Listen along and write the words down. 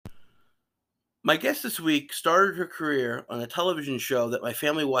My guest this week started her career on a television show that my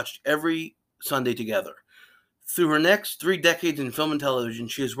family watched every Sunday together. Through her next 3 decades in film and television,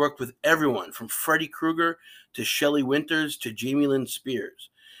 she has worked with everyone from Freddy Krueger to Shelley Winters to Jamie Lynn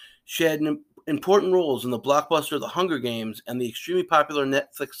Spears. She had important roles in the blockbuster The Hunger Games and the extremely popular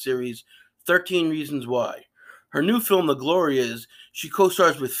Netflix series 13 Reasons Why. Her new film, The Glorias, she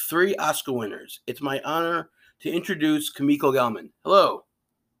co-stars with 3 Oscar winners. It's my honor to introduce Kimiko Gelman. Hello.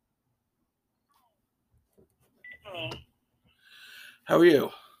 Me. How are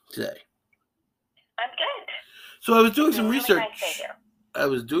you today? I'm good. So I was doing It's a some really nice day research. here. I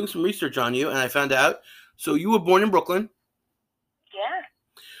was doing some research on you, and I found out. So you were born in Brooklyn, Yeah.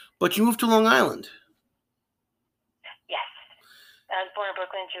 but you moved to Long Island. Yes. I was born in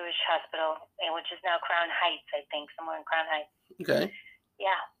Brooklyn Jewish Hospital, which is now Crown Heights, I think, somewhere in Crown Heights. Okay.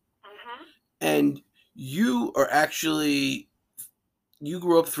 Yeah. Mhm. And you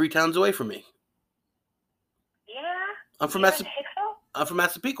grew up 3 towns away from me. Yeah. I'm from You're in Hicksville? I'm from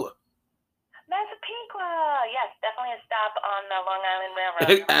Massapequa. Massapequa. Yes, definitely a stop on the Long Island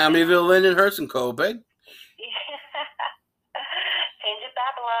Railroad. Amityville, Lindenhurst, and Copiague. Change of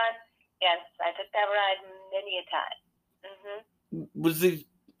Babylon. Yes, I took that ride many a time. Was the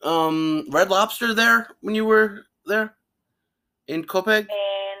Red Lobster there when you were there in Copiague?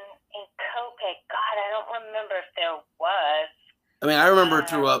 In Copiague, God, I don't remember if there was. I mean, I remember it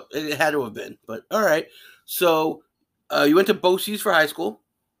threw up. It had to have been, but all right. So you went to BOCES for high school.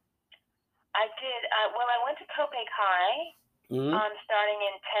 I did. Well, I went to Copiague High, starting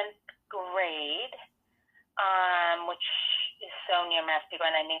in 10th grade, which is so near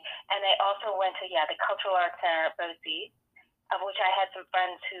Massapequa, and I also went to the Cultural Arts Center at BOCES, of which I had some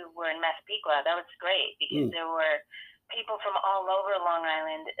friends who were in Massapequa. That was great because there were people from all over Long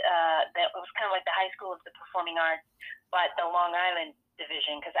Island. That was kind of like the high school of the performing arts, but the Long Island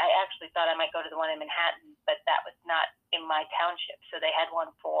division, because I actually thought I might go to the one in Manhattan, but that was not in my township. So they had one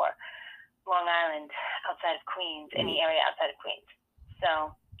for Long Island outside of Queens, any area outside of Queens.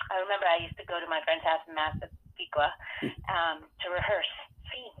 So I remember I used to go to my friend's house in Massapequa to rehearse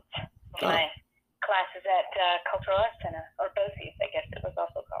scenes in my classes at Cultural Arts Center, or BOCES, I guess it was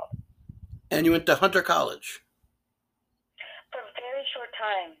also called. And you went to Hunter College? For a very short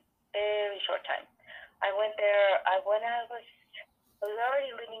time. Very short time. I went there when I was already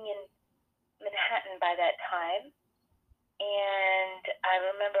living in Manhattan by that time, and I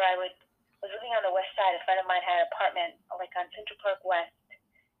remember I was living on the west side. A friend of mine had an apartment like on Central Park West.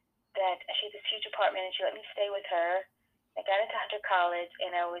 That she had this huge apartment, and she let me stay with her. I got into Hunter College,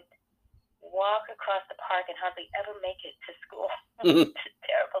 and I would walk across the park and hardly ever make it to school. I was a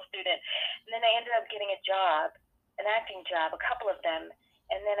terrible student. And then I ended up getting a job, an acting job, a couple of them,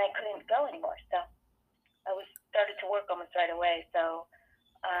 and then I couldn't go anymore. So I started to work almost right away. So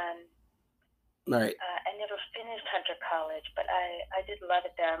right. I never finished Hunter College, but I did love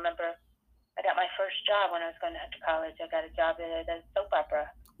it there. I remember I got my first job when I was going to Hunter College. I got a job at a soap opera.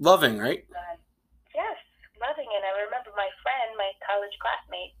 Loving, right? Yes, loving. And I remember my friend, my college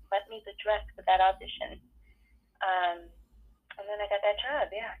classmate, lent me the dress for that audition. And then I got that job.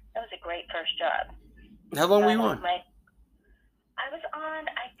 Yeah, that was a great first job. How long were you on? I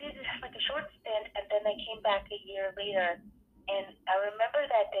did like a short stint, and then I came back a year later. And I remember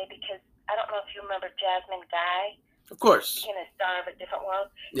that day because I don't know if you remember Jasmine Guy. Of course. Being a star of a different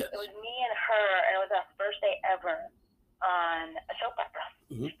world. Yes. It was me and her, and it was our first day ever on a soap opera,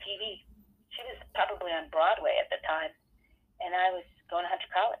 TV. She was probably on Broadway at the time, and I was going to Hunter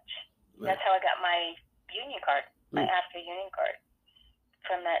College. Right. That's how I got my union card, my ASCA union card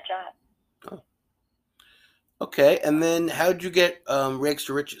from that job. Oh. Okay, and then how did you get Rags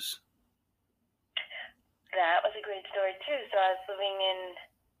to Riches? That was a great story too. So I was living in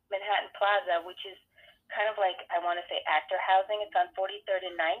Manhattan Plaza, which is kind of like, I want to say, actor housing. It's on 43rd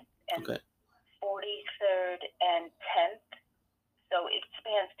and 9th and 43rd and 10th. So it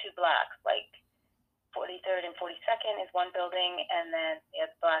spans 2 blocks. Like 43rd and 42nd is one building, and then the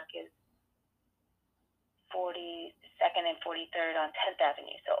other block is 42nd and 43rd on 10th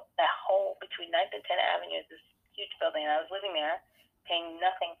Avenue. So that whole between 9th and 10th Avenue is this huge building. And I was living there, paying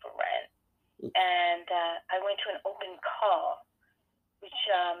nothing for rent. And I went to an open call, which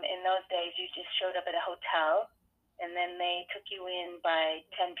in those days you just showed up at a hotel, and then they took you in by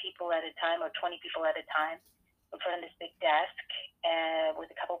 10 people at a time or 20 people at a time in front of this big desk with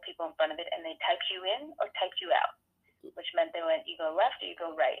a couple people in front of it, and they typed you in or typed you out, which meant they went, you go left or you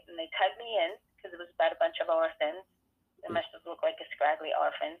go right. And they typed me in because it was about a bunch of orphans. It must have looked like a scraggly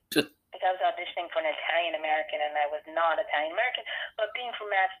orphan. I like I was auditioning for an Italian American, and I was not Italian American. But being from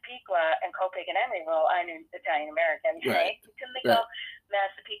Massapequa and Copiague and Emeryville, I knew Italian Americans, right? Didn't they call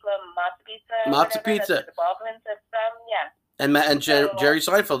Massapequa Mazza Pizza? Mazza Pizza. That's the Baldwins are from, yeah. And Jerry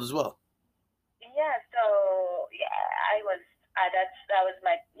Seinfeld as well. Yeah, so yeah, that was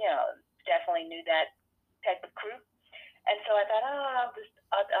my, definitely knew that type of crew, and so I thought,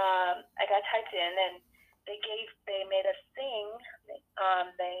 I got typed in, and they made us sing.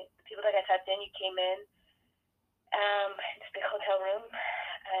 The people that got typed in, you came in, this big hotel room,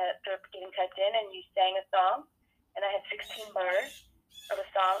 after getting typed in, and you sang a song, and I had 16 bars of a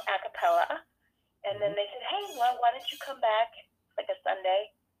song a cappella, and then they said, hey, well, why don't you come back, like a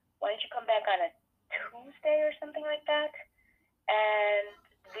Sunday, why don't you come back on a Tuesday or something like that, and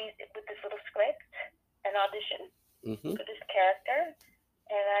read with this little script and audition for this character,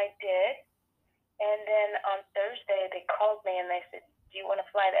 and I did. And then on Thursday, they called me and they said, do you want to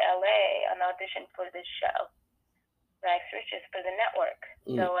fly to LA and audition for this show, Rags to Riches, for the network?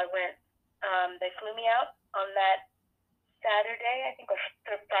 So I went. They flew me out on that Saturday, I think, or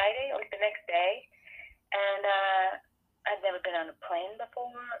Friday, or the next day. And I'd never been on a plane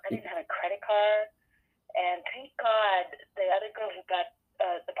before. I didn't have a credit card. And thank God, the other girl who got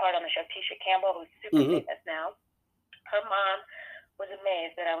the part on the show, Tisha Campbell, who's super famous now, her mom was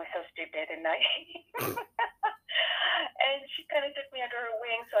amazed that I was so stupid and naive. And she kind of took me under her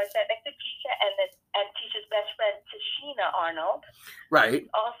wing. So I sat next to Tisha and Tisha's best friend, Tashina Arnold. Right.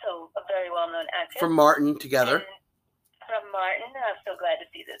 Also a very well-known actress. From Martin together. From Martin. I'm so glad to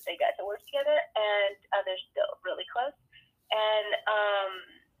see that they got to work together. And they're still really close. And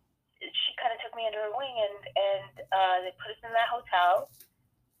she kind of took me under her wing, and they put us in that hotel.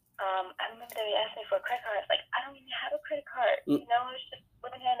 I remember they asked me for a credit card. I was like, I don't even have a credit card. I was just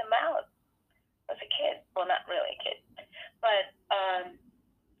living hand to mouth. I was a kid. Well, not really a kid. But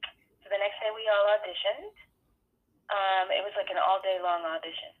so the next day we all auditioned. It was like an all-day long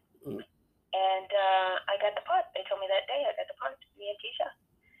audition. And I got the part. They told me that day I got the part, me and Tisha.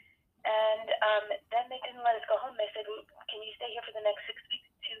 And then they didn't let us go home. They said, can you stay here for the next 6 weeks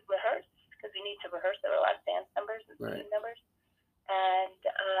to rehearse? Because we need to rehearse. There were a lot of dance numbers and scene numbers. And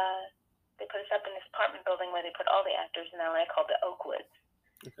they put us up in this apartment building where they put all the actors in LA called the Oakwoods.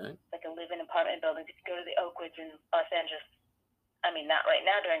 Okay. It's like a live-in apartment building. If you go to the Oakwoods in Los Angeles, I mean, not right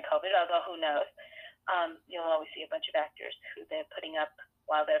now during COVID, although who knows, you'll always see a bunch of actors who they're putting up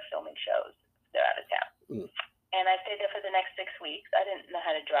while they're filming shows. They're out of town. And I stayed there for the next 6 weeks. I didn't know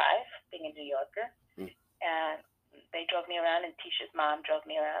how to drive, being a New Yorker. And they drove me around, and Tisha's mom drove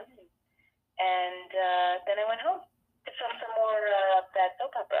me around. And then I went home to film some more of that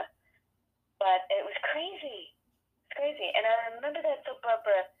soap opera. But it was crazy. It's crazy. And I remember that soap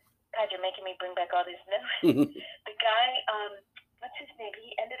opera. God, you're making me bring back all these memories. The guy, what's his name?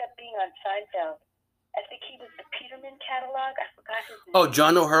 He ended up being on Seinfeld. I think he was the Peterman catalog. I forgot his name. Oh,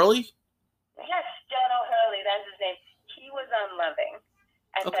 John O'Hurley? Yes, John O'Hurley. That's his name. He was on Loving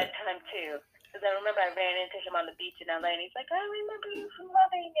at that time, too. Because I remember I ran into him on the beach in LA, and he's like, I remember you from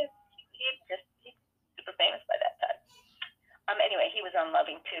Loving. And he's super famous by that time. Anyway, he was on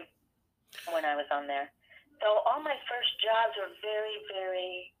Loving, too, when I was on there. So all my first jobs were very,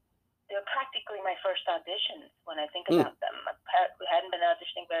 very, they were practically my first auditions when I think about them. We hadn't been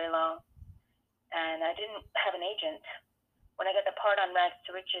auditioning very long, and I didn't have an agent. When I got the part on Rags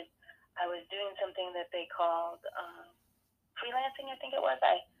to Riches, I was doing something that they called freelancing, I think it was.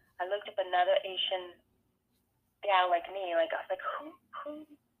 I looked up another Asian gal like me. Like, I was like, who,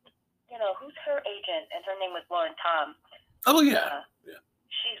 who's her agent? And her name was Lauren Tom. Oh, yeah.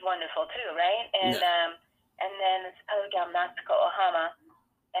 She's wonderful, too, right? And and then this other gal, Natsuko Ohama,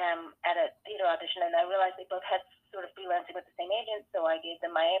 at a theater audition, and I realized they both had sort of freelancing with the same agent, so I gave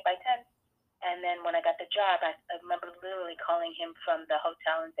them my 8x10. And then when I got the job, I remember literally calling him from the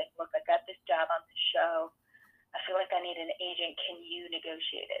hotel and saying, look, I got this job on the show. I feel like I need an agent. Can you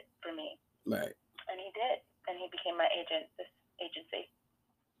negotiate it for me? Right. And he did. And he became my agent, this agency.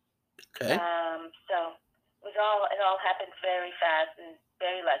 Okay. So it all happened very fast and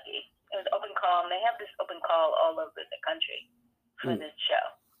very lucky. It was open call, and they have this open call all over the country for this show.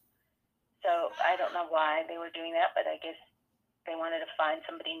 So I don't know why they were doing that, but I guess they wanted to find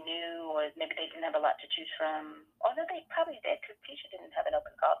somebody new, or maybe they didn't have a lot to choose from. Or no, they probably did, because Tisha didn't have an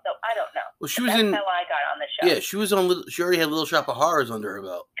open call. So I don't know. Well, that's how I got on the show. Yeah, she already had Little Shop of Horrors under her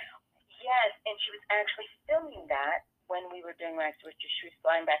belt. Yes, and she was actually filming that when we were doing Rags to Riches. She was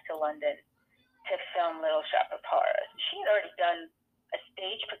flying back to London to film Little Shop of Horrors. She had already done a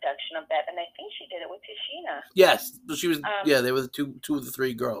stage production of that, and I think she did it with Tashina. Yes, she was. They were the two of the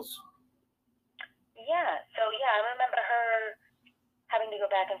three girls. Yeah, so I remember her having to go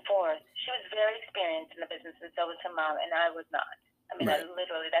back and forth. She was very experienced in the business, and so was her mom, and I was not. I mean, Right.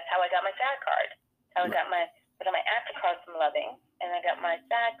 that's how I got my SAG card. I got my actor card from Loving, and I got my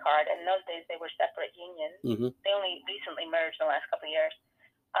SAG card. And in those days, they were separate unions. Mm-hmm. They only recently merged in the last couple of years.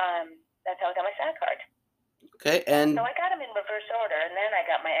 That's how I got my SAG card. Okay, and so I got them in reverse order, and then I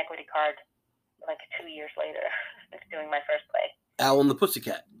got my equity card like 2 years later, doing my first play. Owl and the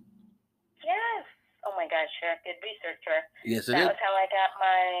Pussycat. Yes. Oh my gosh, you're a good researcher. Yes, it that is. That was how I got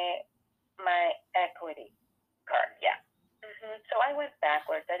my equity card. Yeah. Mm-hmm. So I went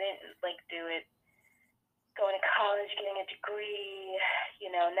backwards. I didn't do it going to college, getting a degree.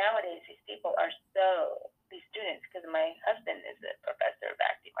 Nowadays these people are these students, because my husband is a professor of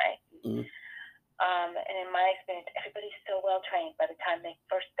acting, right? Mm-hmm. And in my experience, everybody's so well trained by the time they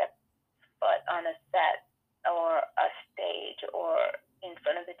first step foot on a set or a stage or in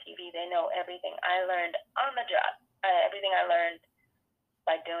front of the TV. They know everything. I learned on the job. Everything I learned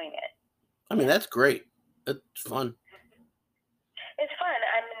by doing it. I mean, that's great. It's fun. It's fun.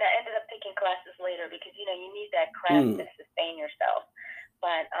 I mean, I ended up taking classes later because, you need that craft to sustain yourself.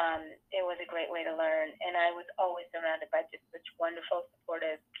 But it was a great way to learn. And I was always surrounded by just such wonderful,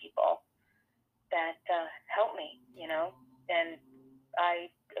 supportive people that helped me, and I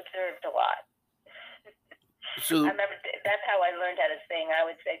observed a lot. So I remember that's how I learned how to sing. I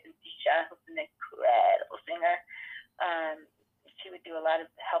would say to Tisha, who's an incredible singer, she would do a lot of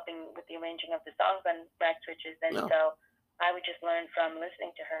helping with the arranging of the songs on Rack Switches, and so I would just learn from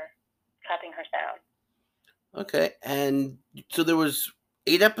listening to her, copying her sound. Okay, and so there was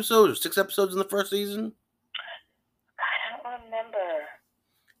 8 episodes or 6 episodes in the first season? I don't remember.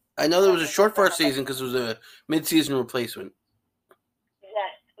 I know there was a short first season because it was a mid-season replacement.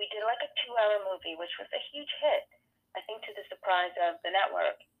 Yes, we did like a 2-hour movie, which was a huge hit, I think, to the surprise of the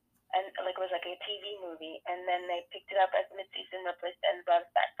network. And it was like a TV movie, and then they picked it up as mid-season replacement and brought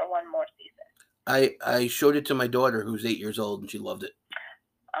it back for one more season. I showed it to my daughter, who's 8 years old, and she loved it.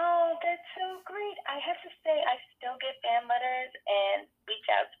 Oh, that's so great. I have to say, I still get fan letters and reach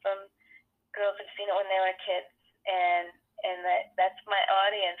outs from girls who've seen it when they were kids, and that's my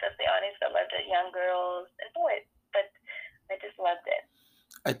audience. That's the audience that loved it, young girls and boys. But I just loved it.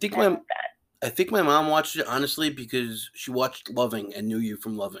 I think my mom watched it, honestly, because she watched Loving and knew you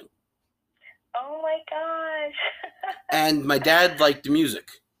from Loving. Oh my gosh. And my dad liked the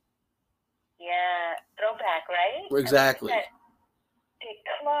music. Yeah, throwback, right? Exactly. Dick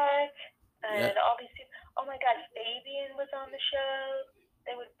Clark and all these people. Oh my God, Fabian was on the show.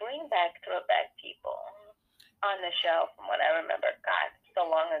 They would bring back throwback people on the show, from what I remember. God, so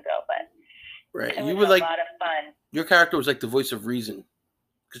long ago, but right. It was a lot of fun. Your character was like the voice of reason,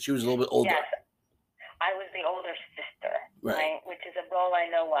 because she was a little bit older. Yes, I was the older sister, right? Which is a role I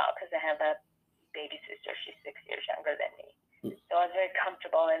know well because I have a baby sister. She's 6 years younger than me. So I was very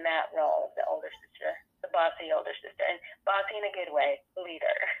comfortable in that role, the older sister, the bossy older sister, and bossy in a good way,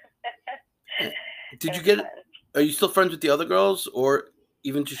 leader. Did you get? Are you still friends with the other girls, or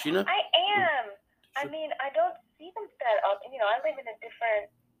even Tashina? I am. I mean, I don't see them that often. I live in a different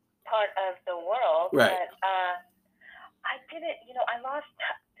part of the world, right? But I didn't. I lost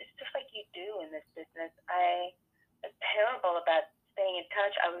touch. It's just like you do in this business. I was terrible about staying in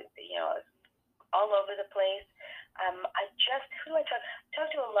touch. I was, all over the place. Who do I talk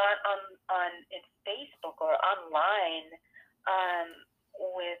to a lot on in Facebook or online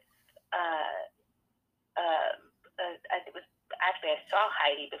with it was actually, I saw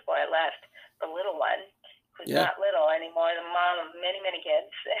Heidi before I left, the little one, who's not little anymore, the mom of many, many kids.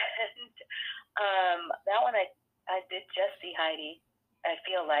 And that one I did just see Heidi. I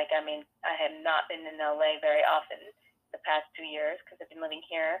feel like, I mean, I have not been in LA very often the past 2 years because I've been living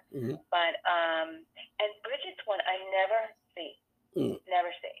here. Mm-hmm. But and Bridget's one I never see.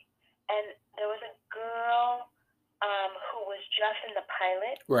 Never see. And there was a girl who was just in the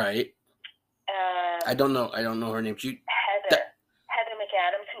pilot. Right. I don't know her name. Heather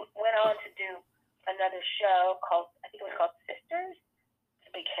McAdams, who went on to do another show called, I think it was called Sisters. It's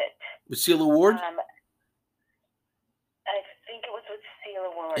a big hit. With Celia Ward? I think it was with Celia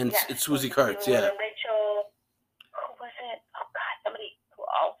Ward. And it's Swoosie Kurtz, yeah. And Rachel, who was it? Oh God, somebody who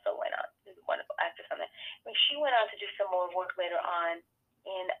also went on, who's a wonderful actress on that. I mean, she went on to do some more work later on,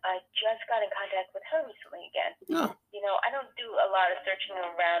 and I just got in contact with her recently again. No. I don't do a lot of searching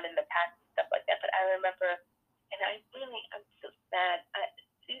around in the past and stuff like that, but I remember, and I'm so sad.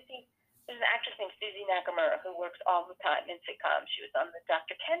 There's an actress named Susie Nakamura who works all the time in sitcoms. She was on the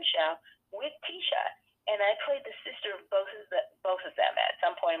Dr. Ken show with Tisha, and I played the sister of both of them at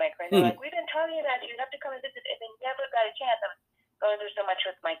some point in my career. They're like, we've been talking about you. You have to come and visit, and they never got a chance. I was going through so much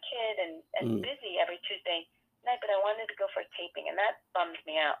with my kid and busy every Tuesday night, but I wanted to go for a taping, and that bums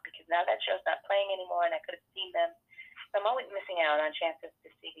me out because now that show's not playing anymore, and I could have seen them. So I'm always missing out on chances to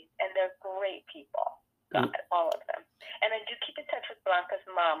see these, and they're great people. God, all of them. And I do keep in touch with Blanca's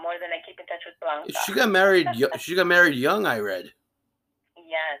mom more than I keep in touch with Blanca. She got married. She got married young, I read.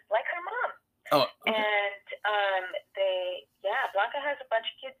 Yes, like her mom. Oh, okay. And Blanca has a bunch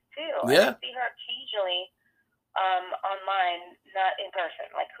of kids too. Yeah. And I see her occasionally online, not in person.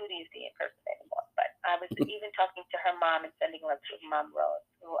 Like, who do you see in person anymore? But I was even talking to her mom and sending love to Mom Rose,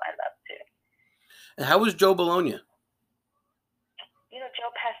 who I love too. And how was Joe Bologna? You know,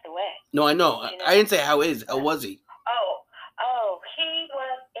 Joe passed away. No, I know. I didn't say how is. How was he? Oh, he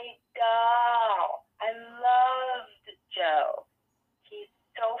was a doll. I loved Joe. He's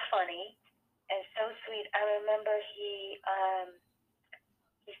so funny and so sweet. I remember he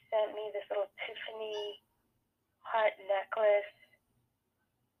sent me this little Tiffany heart necklace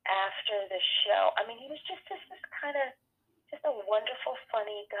after the show. I mean, he was just this kind of just a wonderful,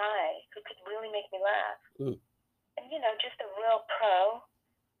 funny guy who could really make me laugh. Mm. And, you know, just a real pro.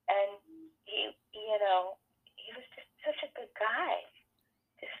 And he was just such a good guy.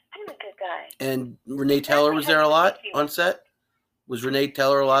 Just really good guy. And Renee Taylor was there a lot on set? Was Renee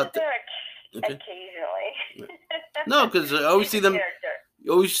Taylor a lot? Occasionally. No, because I always see them.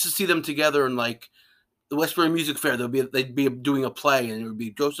 You always used to see them together in like the Westbury Music Fair. They'd be doing a play, and it would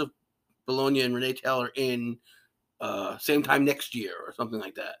be Joseph Bologna and Renee Taylor in same time next year or something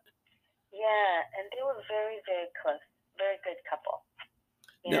like that. Yeah, and they were very, very close. Very good couple.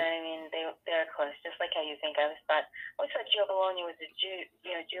 You know what I mean? They're close, just like how you think. I always thought Joe Bologna was a Jew,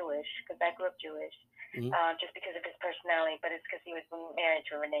 Jewish, because I grew up Jewish, just because of his personality. But it's because he was married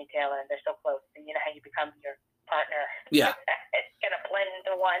to Renee Taylor, and they're so close. And you know how you become your partner. Yeah. It's gonna blend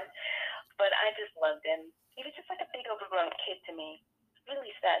into one. But I just loved him. He was just like a big overgrown kid to me. It's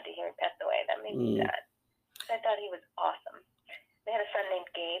really sad to hear he passed away. That made me sad. I thought he was awesome. They had a son named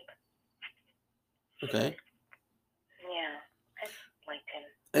Gabe. Okay. Yeah, I liked him.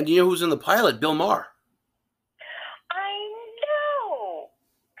 And you know who's in the pilot? Bill Maher. I know.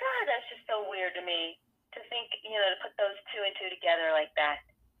 God, that's just so weird to me to think, to put those two and two together like that.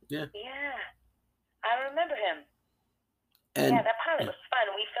 Yeah. Yeah. I remember him. And that pilot was fun.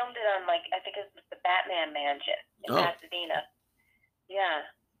 We filmed it on, I think it was the Batman Mansion in Pasadena. Yeah.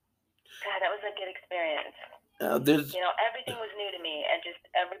 God, that was a good experience. Everything was new to me, and just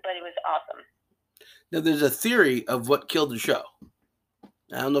everybody was awesome. Now, there's a theory of what killed the show.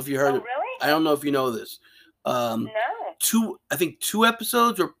 I don't know if you heard it. Really? I don't know if you know this. No. I think two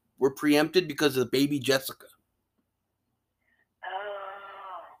episodes were preempted because of the baby Jessica.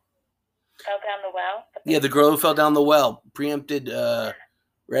 Oh. Fell down the well? Yeah, the girl who fell down the well preempted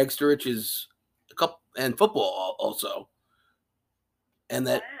Rags to Riches and football also. And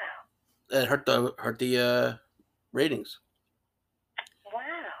that hurt the ratings. Wow.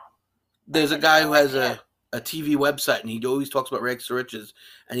 There's a guy who has a TV website, and he always talks about Rags to Riches,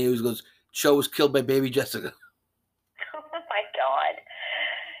 and he always goes, "Show was killed by baby Jessica." Oh my God.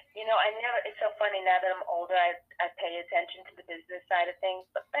 It's so funny now that I'm older, I pay attention to the business side of things,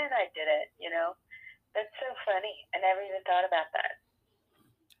 but then I did it, That's so funny. I never even thought about that.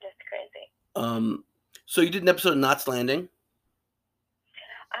 Just crazy. So you did an episode of Knots Landing.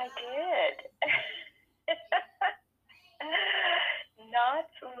 I did.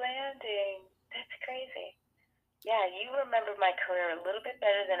 Knots Landing. That's crazy. Yeah, you remember my career a little bit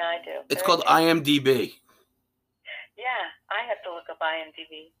better than I do. It's called IMDb. Yeah, I have to look up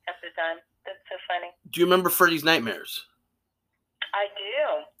IMDb after time. That's so funny. Do you remember Freddy's Nightmares? I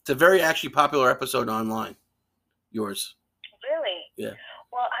do. It's a very actually popular episode online. Yours. Really? Yeah.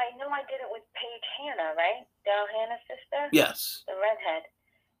 Well, I know I did it with Paige Hanna, right? Daryl Hannah's sister? Yes. The redhead.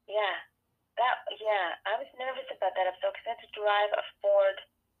 Yeah. I was nervous about that episode because I had to drive a Ford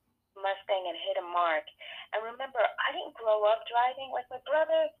Mustang and hit a mark. And remember, I didn't grow up driving. Like my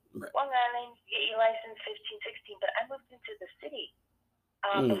brother, Long Island, you get your license 15, 16, but I moved into the city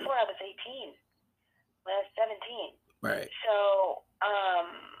before I was 18. When I was 17. Right. So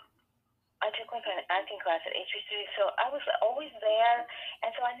I took an acting class at HBCU, so I was always there, and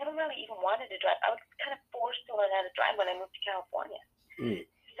so I never really even wanted to drive. I was kind of forced to learn how to drive when I moved to California.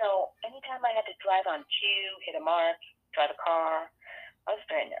 So anytime I had to drive on cue, hit a mark, drive a car, I was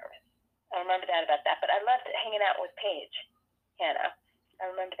very nervous. I remember that about that, but I loved hanging out with Paige Hanna. I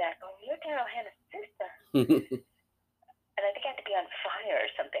remember that going, "You're Daryl Hannah's sister." And I think I had to be on fire or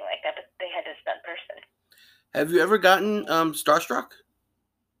something like that, but they had a stunt person. Have you ever gotten starstruck?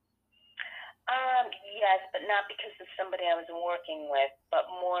 Yes, but not because of somebody I was working with, but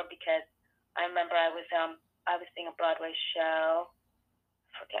more because I remember I was seeing a Broadway show.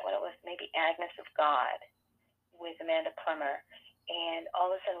 I forget what it was, maybe Agnes of God. with Amanda Plummer, and all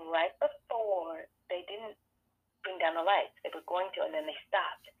of a sudden, right before, they didn't bring down the lights. They were going to, and then they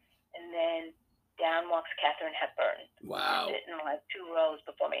stopped. And then down walks Katharine Hepburn. Wow. Sitting like 2 rows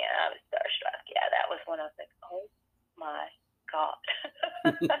before me, and I was starstruck. Yeah, that was when I was like, oh my God.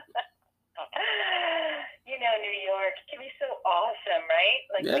 You know, New York can be so awesome, right?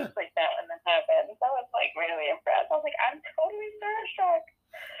 Like things like that when that happens. I was like really impressed. I was like, I'm totally starstruck.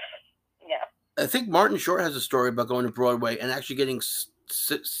 Yeah. I think Martin Short has a story about going to Broadway and actually getting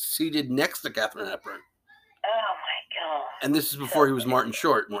seated next to Katharine Hepburn. Oh my God. And this is before he was Martin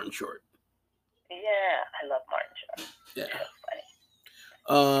Short. Yeah, I love Martin Short. Yeah. So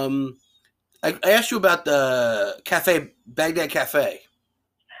funny. I asked you about the cafe, Baghdad Cafe.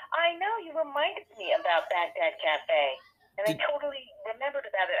 I know, you reminded me about Baghdad Cafe. And I totally remembered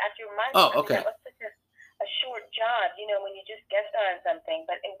about it after you reminded me. Oh, okay. I mean, that was such a short job, you know, when you just guest star on something.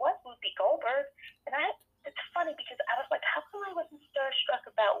 But it was Whoopi Goldberg. And it's funny because I was like, how come I wasn't starstruck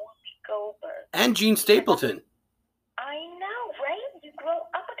about Whoopi Goldberg? And Gene Stapleton. I know, right? You grow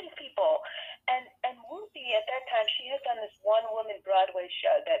up with these people. And Whoopi, at that time, she had done this one-woman Broadway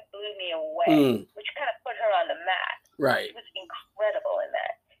show that blew me away, which kind of put her on the map. Right. She was incredible in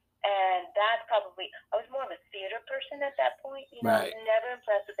that. And that's probably, I was more of a theater person at that point. You know, right. I was never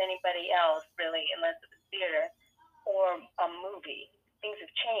impressed with anybody else, really, unless it was theater or a movie. Things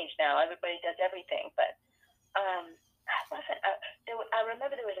have changed now. Everybody does everything. But I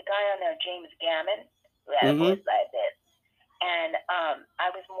remember there was a guy on there, James Gammon, who had a voice like this. And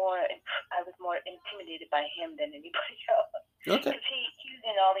I was more intimidated by him than anybody else. Okay. Because he was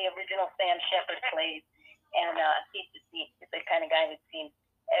in all the original Sam Shepard plays, and he's the kind of guy who'd seen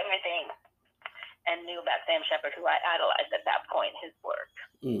everything and knew about Sam Shepard, who I idolized at that point, his work.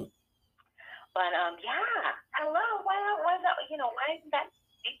 But yeah, hello. Why not? You know, why isn't that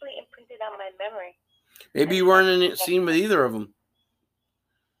deeply imprinted on my memory? Maybe you weren't in a scene with either of them.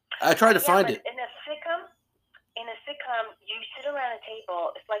 I tried to find it. In a sitcom, you sit around a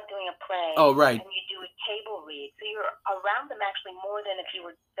table. It's like doing a play. Oh, right. And you do a table read. So you're around them actually more than if you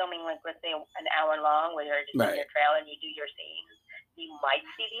were filming, like, let's say, an hour long where you're just in your trailer and you do your scenes. You might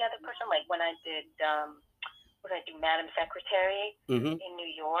see the other person. Like when I did, Madam Secretary in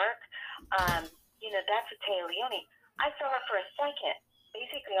New York. You know, that's with Téa Leoni. I saw her for a second.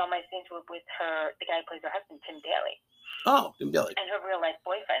 Basically, all my scenes were with her, the guy who plays her husband, Tim Daly. Oh, Tim Daly. And her real-life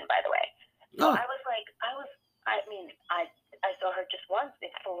boyfriend, by the way. So I saw her just once,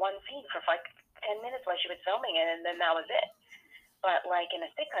 for one scene, for like 10 minutes while she was filming it, and then that was it. But like in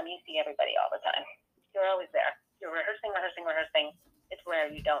a sitcom, you see everybody all the time. You're always there. You're rehearsing. It's rare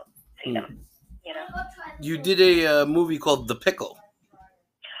you don't see them, you know? You did a movie called The Pickle.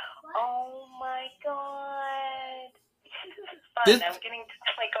 Oh, my God. This is fun. I'm getting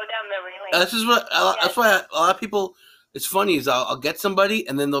to go down memory lane. That's why a lot of people, it's funny, is I'll get somebody,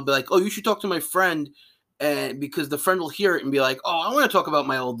 and then they'll be like, oh, you should talk to my friend, and because the friend will hear it and be like, oh, I want to talk about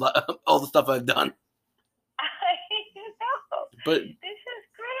my all the stuff I've done. I know. But this is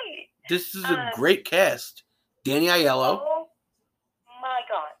great. This is a great cast. Danny Aiello. Oh my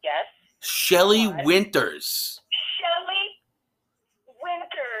God, yes. Shelley Winters. Shelley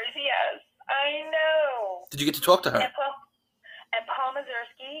Winters, yes. I know. Did you get to talk to her? And Paul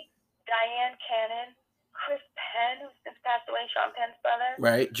Mazursky, Diane Cannon, Chris Penn, who's since passed away, Sean Penn's brother.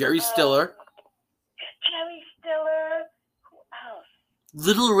 Right. Jerry Stiller. Jerry Stiller. Who else?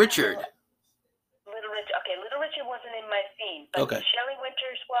 Little Richard. Okay, Little Richard wasn't in my scene, but okay. Shelley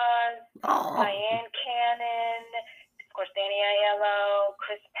Winters was, Diane Cannon, of course, Danny Aiello,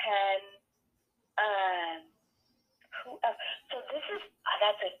 Chris Penn. Who else? So this is,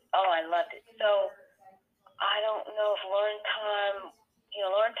 I loved it. So I don't know if Lauren Tom,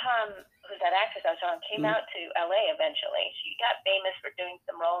 who's that actress I was on, came out to LA eventually. She got famous for doing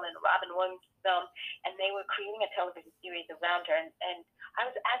some role in a Robin Williams film, and they were creating a television series around her. And I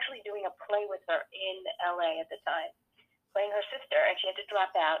was actually doing a play with her in LA at the time, playing her sister, and she had to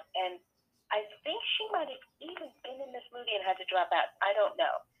drop out. And I think she might have even been in this movie and had to drop out. I don't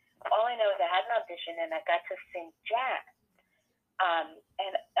know. All I know is I had an audition and I got to sing jazz.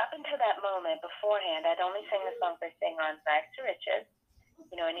 And up until that moment, beforehand, I'd only sang the songs I sang on Rags to Riches.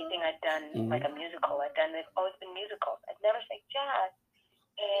 You know, anything I'd done, like a musical, they've always been musicals. I'd never sang jazz.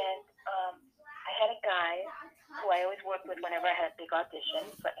 And I had a guy who I always worked with whenever I had a big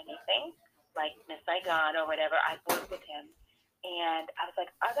audition for anything, like Miss Saigon or whatever. I'd work with him. And I was like,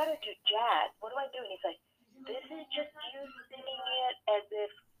 I got to do jazz. What do I do? And he's like, this is just you singing it as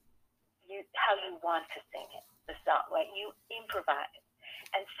if how you want to sing it, the song, like you improvise.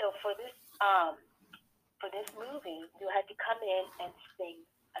 And so for this movie, you had to come in and sing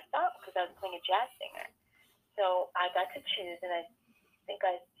a song because I was playing a jazz singer. So so I got to choose, and I think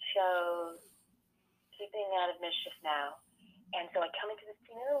I chose Keeping Out of Mischief Now. And so I come into the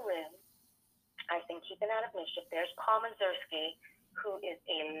scene in the room. I sing Keeping Out of Mischief. There's Paul Mazursky, who is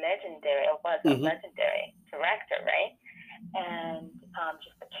a legendary director, right? And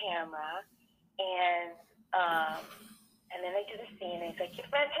just the camera. And then they do the scene, and he's like, you're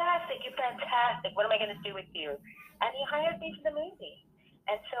fantastic. What am I going to do with you? And he hired me for the movie.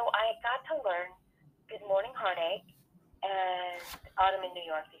 And so I got to learn Good Morning Heartache and Autumn in New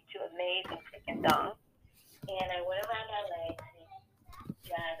York, these two amazing freaking songs. And I went around LA to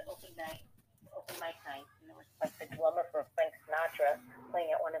jazz open mic nights, and there was like the drummer for Frank Sinatra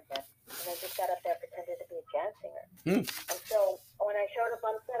playing at one of them. And I just got up there and pretended to be a jazz singer. And so when I showed up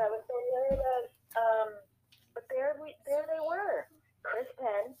on set, I was so nervous. But there they were. Chris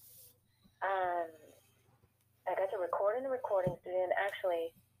Penn. I got to record in the recording studio, and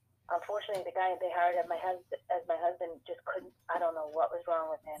actually, unfortunately, the guy they hired as my husband just couldn't. I don't know what was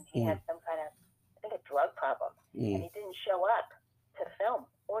wrong with him. He had some kind of, I think, a drug problem, and he didn't show up to film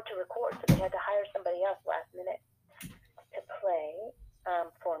or to record, so they had to hire somebody else last minute to play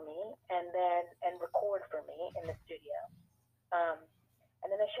for me, and record for me in the studio. And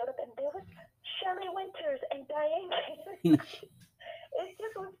then I showed up, and there was Shelley Winters and Diane Keaton. It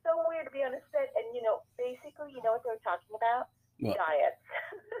just was so weird to be on a set, and basically, you know what they were talking about? What? Diets.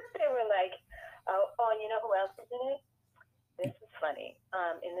 They were like, oh, you know who else is in it? This is funny.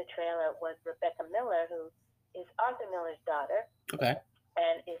 In the trailer was Rebecca Miller, who is Arthur Miller's daughter. Okay.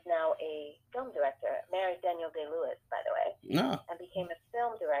 And is now a film director. Married Daniel Day-Lewis, by the way. No. And became a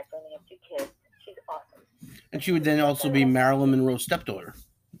film director, and they have 2 kids. She's awesome. And she would then also be Marilyn Monroe's stepdaughter.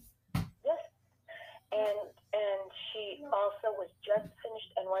 Yes. And she also was just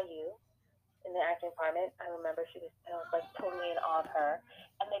finished NYU in the acting department. I remember I was like totally in awe of her.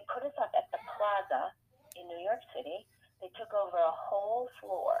 And they put us up at the Plaza in New York City. They took over a whole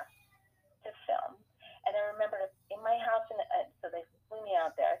floor to film. And I remember in my house, so they flew me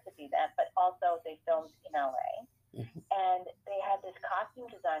out there to do that, but also they filmed in LA. And they had this costume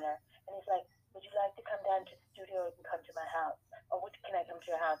designer, and he's like, would you like to come down to the studio, or you can come to my house? Or can I come to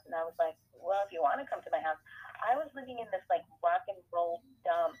your house? And I was like, well, if you want to come to my house. I was living in this like rock and roll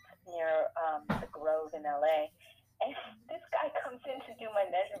dump near the Grove in LA. And this guy comes in to do my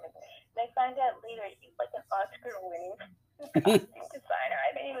measurements. And I find out later he's like an Oscar-winning costume designer.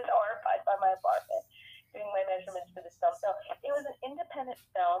 I think he was horrified by my apartment doing my measurements for this film. So it was an independent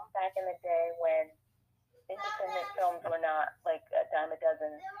film back in the day when independent films were not like a dime a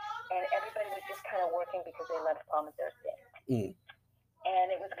dozen, and everybody was just kind of working because they loved Paul Mazursky.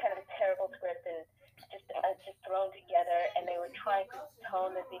 And it was kind of a terrible script and just thrown together, and they were trying to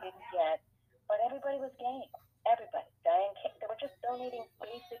tone that they didn't get, but everybody was game. Everybody. Diane Keaton, they were just donating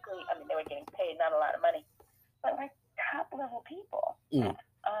basically, I mean, they were getting paid not a lot of money, but like top level people.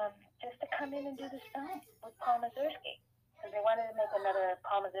 Just to come in and do this film with Paul Mazursky, because they wanted to make another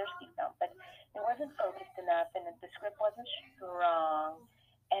Paul Mazursky film, but it wasn't focused enough, and the script wasn't strong,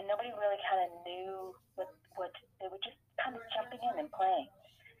 and nobody really kind of knew what they were just kind of jumping in and playing,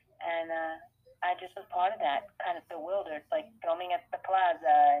 and I just was part of that, kind of bewildered, like filming at the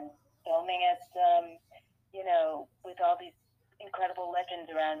Plaza and filming at with all these incredible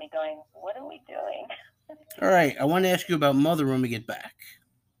legends around me, going, what are we doing? All right, I want to ask you about Mother when we get back.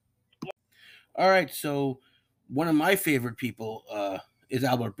 All right, so one of my favorite people is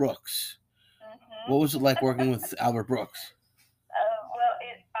Albert Brooks. What was it like working with Albert Brooks? Well,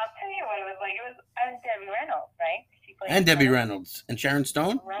 I'll tell you what it was like. It was Debbie Reynolds, right? And Debbie Reynolds. And Sharon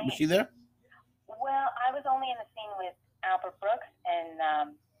Stone? Right. Was she there? Well, I was only in the scene with Albert Brooks and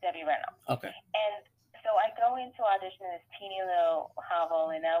Debbie Reynolds. Okay. And so I go into audition in this teeny little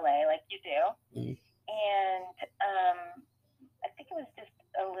hovel in LA, like you do. And I think it was just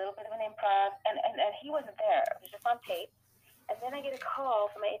a little bit of an improv, and he wasn't there. It was just on tape. And then I get a call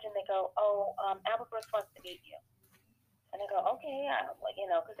from my agent. They go, Albert Brooks wants to meet you. And I go, okay,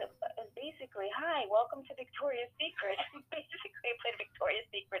 because it was basically, hi, welcome to Victoria's Secret. Basically, I played a Victoria's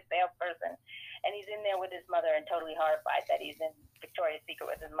Secret salesperson, and he's in there with his mother and totally horrified that he's in Victoria's Secret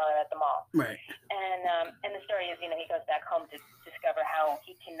with his mother at the mall. Right. And the story is, he goes back home to discover how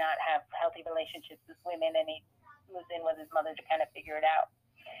he cannot have healthy relationships with women, and he moves in with his mother to kind of figure it out,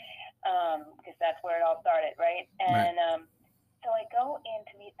 because that's where it all started, right? And so I go in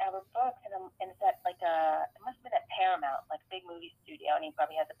to meet Albert Brooks, and it's at like it must have been at Paramount, like a big movie studio, and he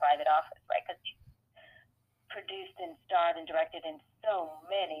probably has a private office, right? Because he's produced and starred and directed in so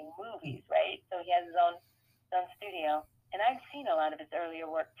many movies, right? So he has his own studio, and I'd seen a lot of his earlier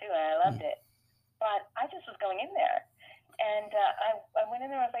work too, and I loved it. But I just was going in there, and I went in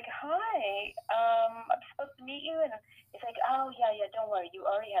there. I was like, "Hi, I'm supposed to meet And he's like, oh, yeah, don't worry. You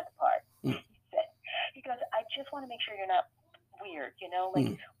already had the part. He goes, I just want to make sure you're not weird,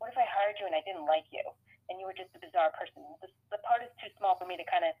 Like, what if I hired you and I didn't like you? And you were just a bizarre person. The part is too small for me to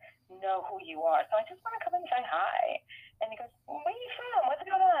kind of know who you are. So I just want to come and say hi. And he goes, where are you from? What's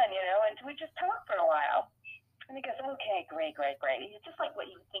going on? And we just talked for a while. And he goes, okay, great. He's just like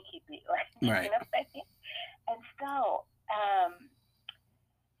what you would think he'd be like. Right. You know what I mean? And so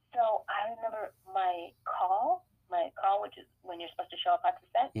I remember my call, which is when you're supposed to show up at the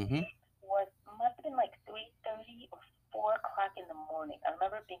set, must have been like 3:30 or 4 o'clock in the morning. I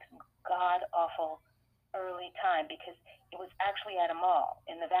remember it being some god awful early time because it was actually at a mall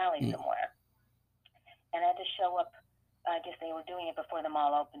in the valley somewhere. And I had to show up. I guess they were doing it before the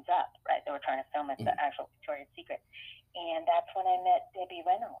mall opens up, right? They were trying to film at the actual Victoria's Secret. And that's when I met Debbie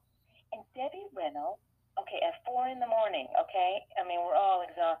Reynolds. And Debbie Reynolds, okay, at 4 in the morning, okay? I mean, we're all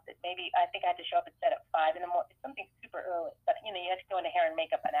exhausted. Maybe I think I had to show up at set at 5 in the morning. It's something super early. But, you have to go into hair and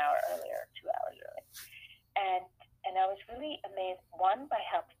makeup an hour earlier, 2 hours early. And I was really amazed, one, by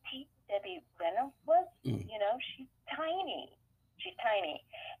how petite Debbie Reynolds was. She's tiny.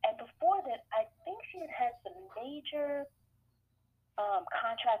 And before that, I think she had some major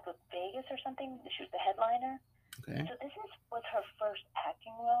contract with Vegas or something. She was the headliner. Okay. So this was her first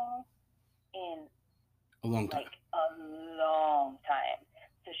acting role in a long time. Like a long time.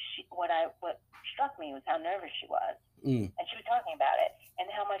 So what struck me was how nervous she was. And she was talking about it and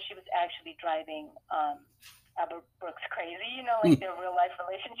how much she was actually driving Albert Brooks crazy, like their real life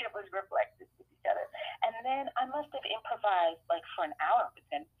relationship was reflected with each other. And then I must have improvised like for an hour with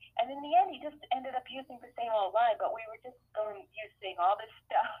him. And in the end, he just ended up using the same old line, but we were just using all this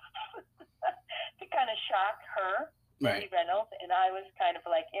stuff to kind of shock her, Debbie Reynolds, and I was kind of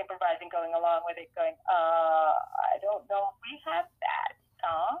like improvising, going along with it, going, I don't know if we have that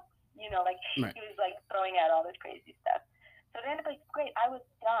song. He was like throwing out all this crazy stuff. So it ended up great. I was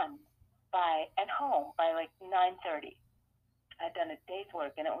done and home by like 9:30. I'd done a day's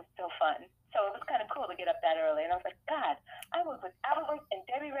work and it was so fun. So it was kind of cool to get up that early. And I was like, God, I was with Albert and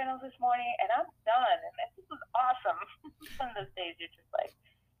Debbie Reynolds this morning and I'm done. And this was awesome. Some of those days you're just like,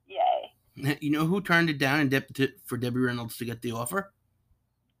 yay. You know who turned it down for Debbie Reynolds to get the offer?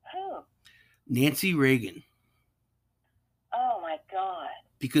 Who? Nancy Reagan. Oh my God.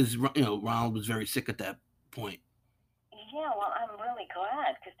 Because Ronald was very sick at that point. Yeah, well, I'm really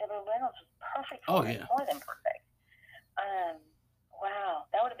glad because Debbie Reynolds was perfect. Oh yeah, more than perfect. Wow,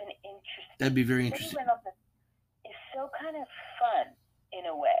 that would have been interesting. That'd be very interesting. Debbie Reynolds is so kind of fun in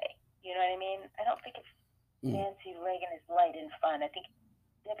a way. You know what I mean? I don't think it's Nancy Reagan is light and fun. I think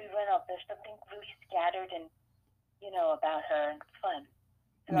Debbie Reynolds, there's something really scattered and about her and fun.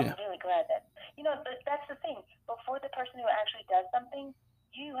 So I'm really glad that that's the thing. Before the person who actually does something,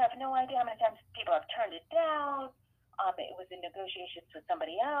 you have no idea how many times people have turned it down. It was in negotiations with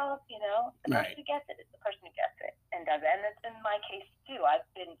somebody else. The person who gets it is the person who gets it and does it. And that's been my case too. I've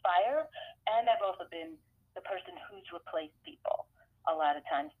been fired, and I've also been the person who's replaced people a lot of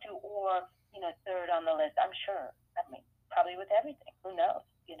times too, or third on the list. I'm sure. I mean, probably with everything. Who knows?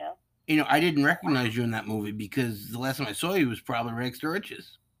 I didn't recognize you in that movie because the last time I saw you was probably Rags to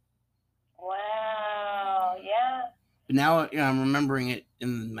Riches. Wow. Yeah. But now I'm remembering it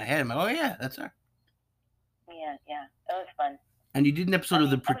in my head. I'm like, oh yeah, that's her. Yeah, that was fun. And you did an episode of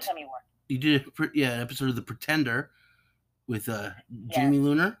the you did an episode of The Pretender with Jamie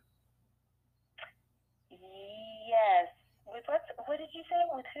Luner. Yes. With what did you say?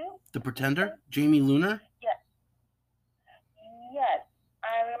 With who? The Pretender, Jamie Luner. Yes. Yes,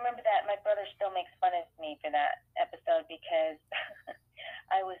 I remember that. My brother still makes fun of me for that episode because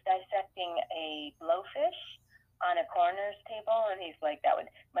I was dissecting a blowfish on a coroner's table, and he's like,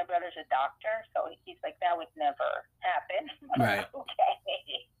 my brother's a doctor, so he's like, that would never happen. Right. Okay.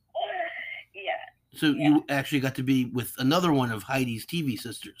 Yeah. So you actually got to be with another one of Heidi's TV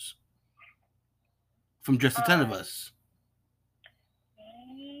sisters from Just the 10 of Us.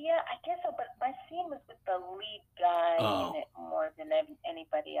 Yeah, I guess so, but my scene was with the lead guy in it more than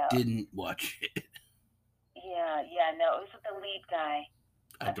anybody else. Didn't watch it. Yeah, no, it was with the lead guy.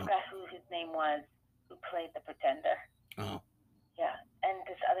 I forgot who his name was, who played the Pretender. Oh. Yeah, and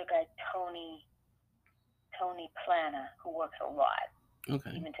this other guy, Tony Plana, who works a lot.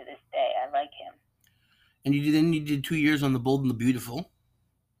 Okay. Even to this day, I like him. And you did 2 years on The Bold and the Beautiful.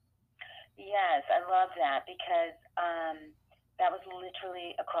 Yes, I love that because that was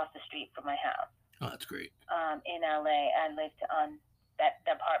literally across the street from my house. Oh, that's great. In LA, I lived on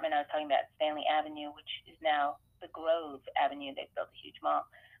the apartment I was talking about, Stanley Avenue, which is now the Grove Avenue. They built a huge mall,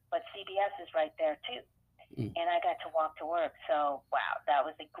 but CBS is right there too. And I got to walk to work. So wow, that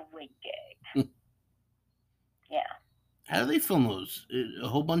was a great gig. Yeah. How do they film those? A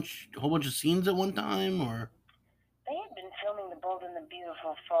whole bunch of scenes at one time, or? They had been filming The Bold and the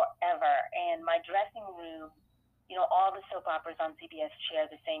Beautiful forever, and my dressing room, you know, all the soap operas on CBS share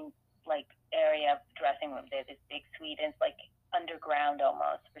the same like area of dressing room. They have this big suite, and it's like underground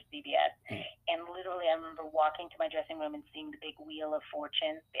almost for CBS. And literally, I remember walking to my dressing room and seeing the big Wheel of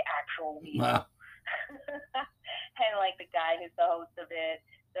Fortune, the actual wheel, Wow. and like the guy who's the host of it.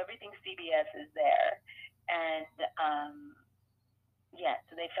 So everything CBS is there, and yeah,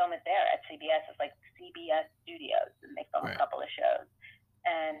 so they film it there at CBS. It's like CBS Studios, and they film a couple of shows.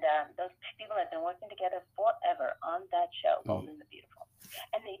 And those people have been working together forever on that show, Bold and the Beautiful.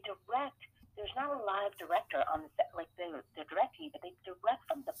 And they direct. There's not a live director on the set, like they're directing, but they direct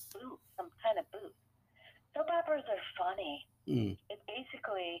from the booth, some kind of booth. Soap operas are funny. It's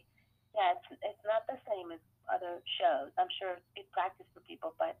basically, yeah, it's not the same as other shows. I'm sure it's good practice for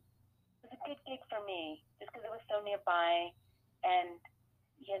people, but it was a good gig for me just because it was so nearby, and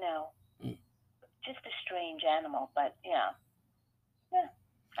you know, just a strange animal, but yeah,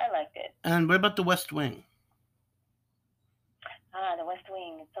 I liked it. And what about The West Wing? The West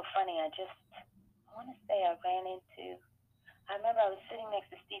Wing. It's so funny. I want to say I remember I was sitting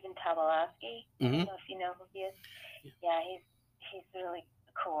next to Stephen Tobolowsky. I don't know if you know who he is. Yeah, he's really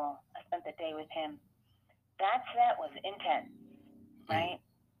cool. I spent the day with him. That set was intense, right?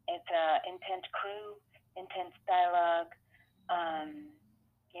 It's intense crew, intense dialogue.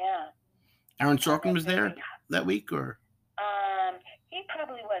 Yeah. Aaron Sorkin was there that week, or? He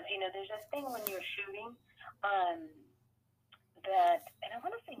probably was. You know, there's this thing when you're shooting, that, and I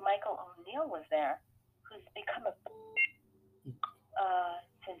want to say Michael O'Neill was there, who's become a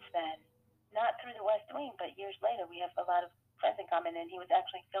since then. Not through The West Wing, but years later, we have a lot of friends in common, and he was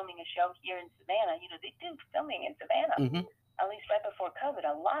actually filming a show here in Savannah. You know, they do filming in Savannah, at least right before COVID,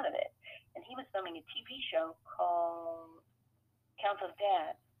 a lot of it. And he was filming a TV show called Council of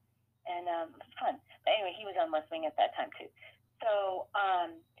Dads, and it was fun. But anyway, he was on West Wing at that time too. So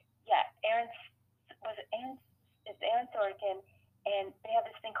yeah, it's Aaron Sorkin, and they have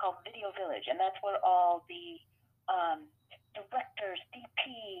this thing called Video Village, and that's where all the directors,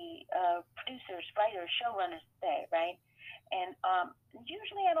 DP, producers, writers, showrunners stay, right? And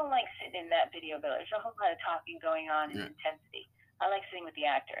usually I don't like sitting in that Video Village. There's a whole lot of talking going on and intensity. I like sitting with the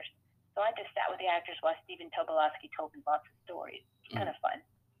actors. So I just sat with the actors while Stephen Tobolowsky told me lots of stories. It's kind of fun.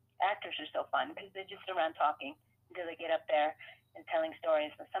 Actors are so fun because they're just around talking until they get up there and telling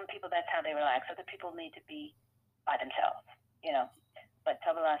stories. For some people, that's how they relax. Other people need to be by themselves, you know. But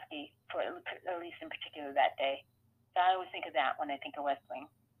Tobolowsky, for at least in particular that day, so I always think of that when I think of West Wing.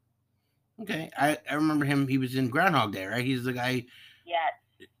 Okay, I remember him. He was in Groundhog Day, right? He's the guy. Yeah.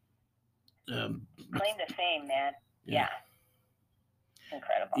 Claim to fame, man. Yeah.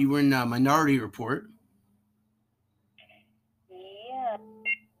 Incredible. You were in Minority Report. Yeah.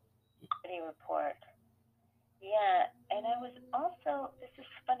 Minority Report. Yeah, and I was also, this is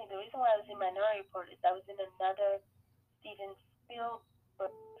funny, the reason why I was in Minority Report is I was in another Steven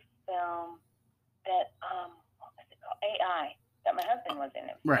Spielberg film that, what was it called? AI, that my husband was in.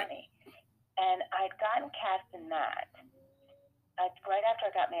 It was funny. And I'd gotten cast in that right after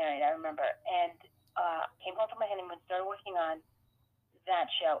I got married, I remember, and came home from my honeymoon, started working on that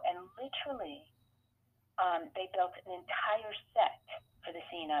show, and literally they built an entire set for the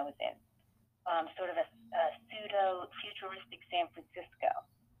scene I was in, sort of a pseudo-futuristic San Francisco.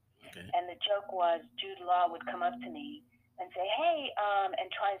 Okay. And the joke was Jude Law would come up to me and say, hey, and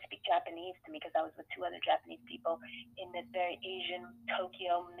try and speak Japanese to me because I was with two other Japanese people in this very Asian,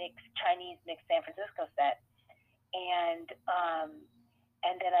 Tokyo mixed, Chinese mixed San Francisco set. And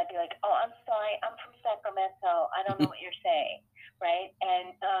then I'd be like, oh, I'm sorry, I'm from Sacramento. I don't know what you're saying, right?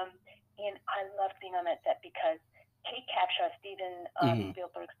 And I loved being on that set because Kate Capshaw, Steven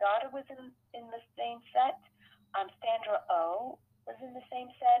Spielberg's daughter, was in the same set. Sandra Oh was in the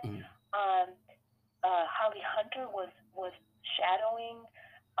same set. Holly Hunter was shadowing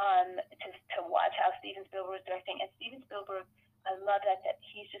to watch how Steven Spielberg was directing. And Steven Spielberg, I love that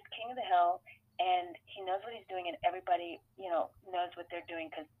he's just king of the hill, and he knows what he's doing, and everybody, you know, knows what they're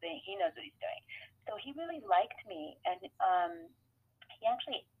doing because he knows what he's doing. So he really liked me, and he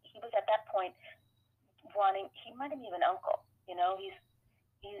was at that point he might have even an uncle, you know, he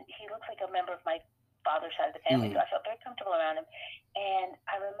looks like a member of my father's side of the family, so I felt very comfortable around him. And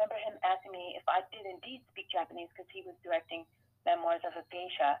I remember him asking me if I did indeed speak Japanese because he was directing Memoirs of a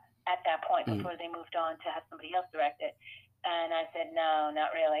Geisha at that point before they moved on to have somebody else direct it. And I said, no,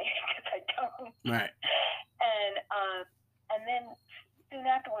 not really, because I don't. Right. And then soon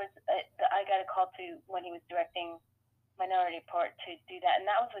afterwards, I got a call when he was directing Minority Report to do that, and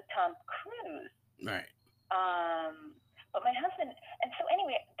that was with Tom Cruise. Right. But my husband, and so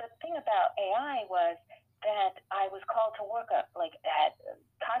anyway, the thing about AI was that I was called to work up, like at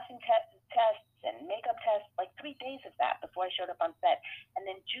costume tests and makeup tests, like 3 days of that before I showed up on set. And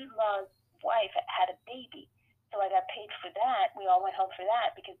then Jude Law's wife had a baby. So I got paid for that. We all went home for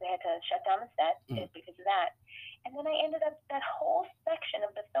that because they had to shut down the set because of that. And then I ended up, that whole section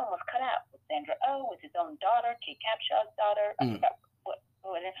of the film was cut out with Sandra Oh, with his own daughter, Kate Capshaw's daughter. I forgot what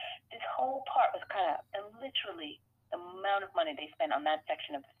this whole part was cut out. And literally the amount of money they spent on that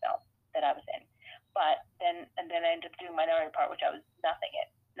section of the film that I was in. But then I ended up doing Minority Part, which I was nothing in.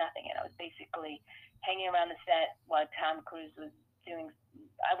 I was basically hanging around the set while Tom Cruise was doing.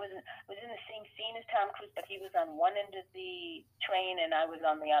 I was in the same scene as Tom Cruise, but he was on one end of the train and I was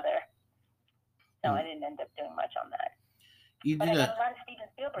on the other. So I didn't end up doing much on that. But I got a lot of Steven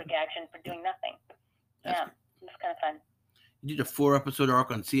Spielberg action for doing nothing. Yeah, it was kind of fun. You did a 4-episode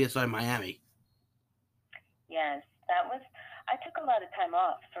arc on CSI Miami. Yes, that was. I took a lot of time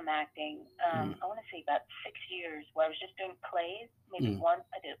off from acting. I want to say about 6 years, where I was just doing plays. Maybe one.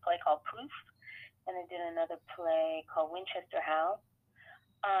 I did a play called Proof, and I did another play called Winchester House.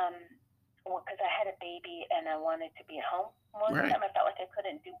 Because I had a baby and I wanted to be at home more of the time. I felt like I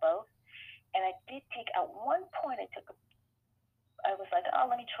couldn't do both, and I did take. At one point, I was like, oh,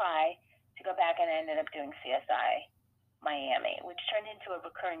 let me try to go back, and I ended up doing CSI Miami, which turned into a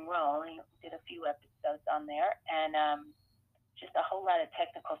recurring role. I did a few episodes on there, and just a whole lot of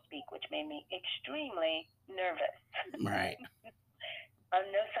technical speak, which made me extremely nervous. Right. I'm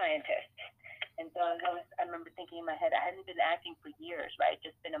no scientist. And so I remember thinking in my head, I hadn't been acting for years, right?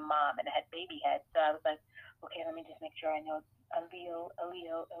 Just been a mom and I had baby head. So I was like, okay, let me just make sure I know Leo.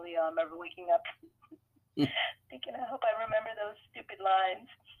 I remember waking up thinking, I hope I remember those stupid lines.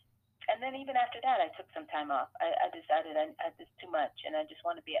 And then even after that, I took some time off. I decided this is too much, and I just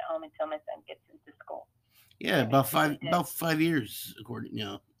want to be at home until my son gets into school. Yeah, about 5 years, according,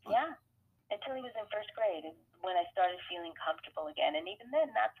 Yeah, until he was in first grade is when I started feeling comfortable again. And even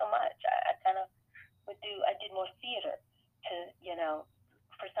then, not so much. I kind of I did more theater to,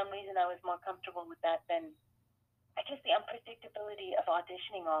 for some reason I was more comfortable with that than, I guess, the unpredictability of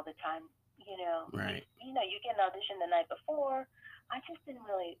auditioning all the time. Right. You get an audition the night before. I just didn't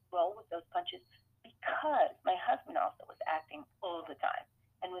really roll with those punches because my husband also was acting all the time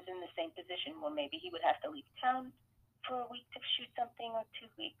and was in the same position where maybe he would have to leave town for a week to shoot something, or 2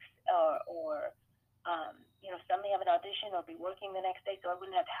 weeks, or suddenly have an audition or be working the next day, so I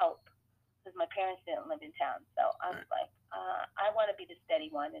wouldn't have help because my parents didn't live in town. So I was like, I want to be the steady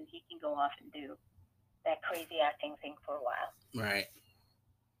one, and he can go off and do that crazy acting thing for a while. Right.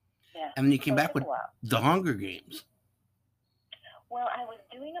 Yeah. And then you came back with The Hunger Games. Well, I was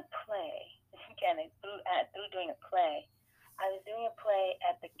doing a play. Again, through doing a play, I was doing a play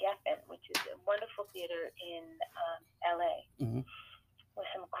at the Geffen, which is a wonderful theater in L.A. With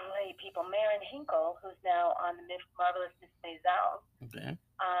some great people. Maren Hinkle, who's now on the Marvelous Miss Maisel. Okay.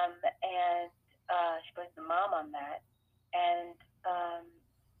 And she plays the mom on that. And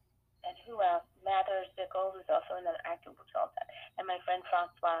who else? Mather Zickel, who's also another actor who works all the time. And my friend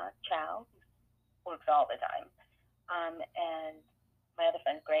Francois Chow, who works all the time. And my other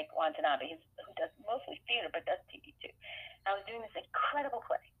friend, Greg Watanabe, who does mostly theater but does TV too. I was doing this incredible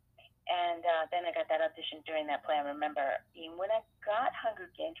play. And then I got that audition during that play. I remember when I got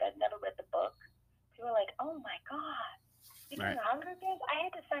Hunger Games, I'd never read the book. People were like, oh my God, you're doing Hunger Games? I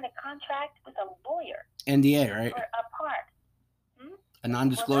had to sign a contract with a lawyer. NDA, right? For a part. A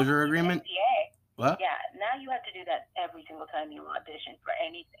non-disclosure agreement? NDA. What? Yeah, now you have to do that every single time you audition for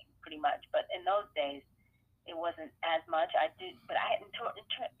anything, pretty much. But in those days, it wasn't as much. I did, but I hadn't.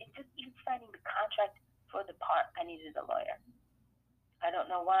 It just even signing the contract for the part, I needed a lawyer. I don't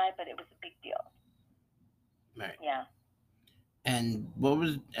know why, but it was a big deal. Right. Yeah. And what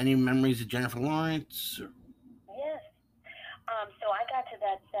was any memories of Jennifer Lawrence? Or? Yes. So I got to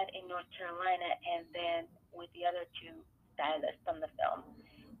that set in North Carolina, and then with the other two stylists from the film,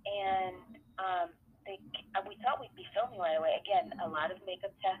 and we thought we'd be filming right away. Again, a lot of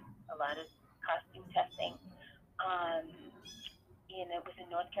makeup tests, a lot of costume testing. It was in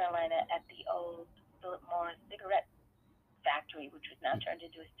North Carolina at the old Philip Morris cigarette factory, which was now turned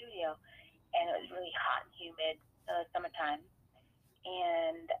into a studio, and it was really hot and humid, summertime.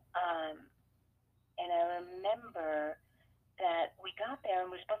 And I remember that we got there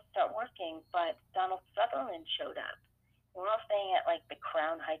and we were supposed to start working, but Donald Sutherland showed up. We're all staying at like the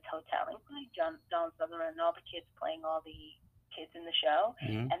Crown Heights Hotel, including Donald Sutherland and all the kids playing all the kids in the show,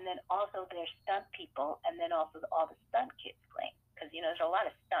 and then also their stunt people, and then also all the stunt kids playing, because there's a lot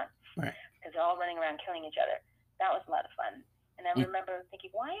of stunts, because they're all running around killing each other. That was a lot of fun. And I remember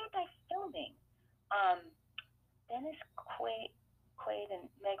thinking, why aren't I filming?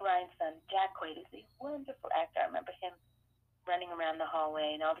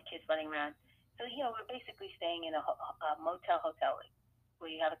 day, and all the kids running around. So, we're basically staying in a motel hotel where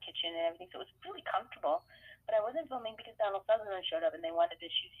you have a kitchen and everything. So it was really comfortable. But I wasn't filming because Donald Sutherland showed up and they wanted to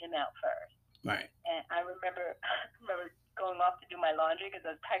shoot him out first. Right. And I remember going off to do my laundry because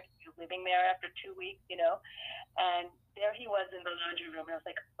I was practically living there after 2 weeks, And there he was in the laundry room. And I was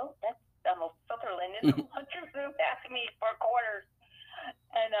like, oh, that's Donald Sutherland in the laundry room asking me for quarters.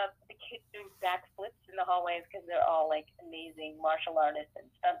 And the kids doing backflips in the hallways because they're all like amazing martial artists and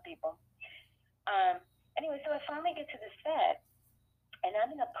stunt people. Anyway, so I finally get to the set, and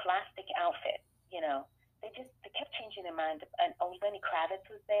I'm in a plastic outfit. They kept changing their mind. And Lenny Kravitz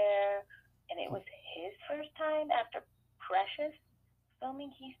was there, and it was his first time after Precious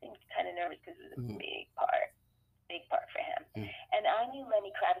filming. He seemed kind of nervous because it was a big part for him. And I knew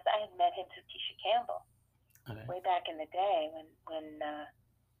Lenny Kravitz. I had met him through Keisha Campbell way back in the day when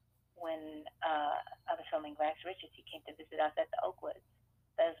I was filming Rags to Riches. He came to visit us at the Oakwoods,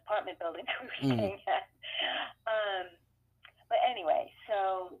 those apartment buildings we were staying at. But anyway,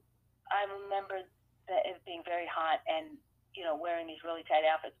 so I remember that it being very hot and wearing these really tight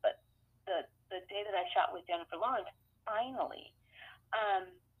outfits. But the day that I shot with Jennifer Lawrence, finally,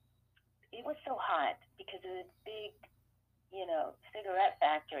 it was so hot because of this big, cigarette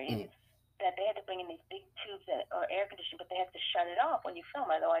factory that they had to bring in these big tubes that are air conditioned, but they have to shut it off when you film,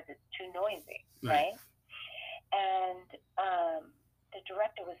 otherwise it's too noisy, right? And the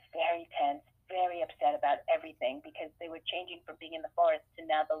director was very tense, very upset about everything because they were changing from being in the forest to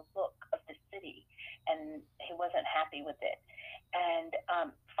now the look of the city, and he wasn't happy with it. And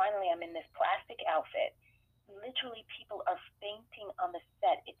finally, I'm in this plastic outfit. Literally, people are fainting on the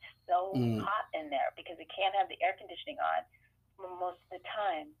set. It's so hot in there because they can't have the air conditioning on most of the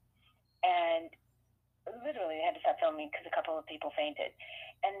time. And literally, they had to stop filming because a couple of people fainted.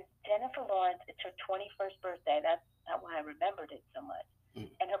 And Jennifer Lawrence, it's her 21st birthday. That's not why I remembered it so much.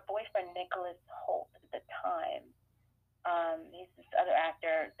 And her boyfriend, Nicholas Hoult, at the time, he's this other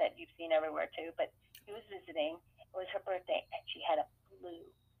actor that you've seen everywhere too, but he was visiting. It was her birthday, and she had a flu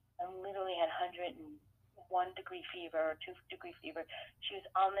and literally had 101-degree fever or 2-degree fever. She was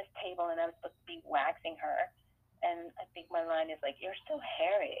on this table, and I was supposed to be waxing her. And I think my line is like, "You're so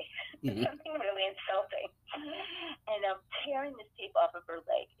hairy." Something really insulting. And I'm tearing this tape off of her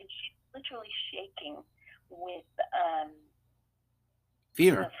leg, and she's literally shaking with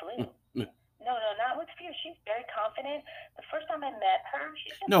fear. Flu. No, not with fear. She's very confident. The first time I met her,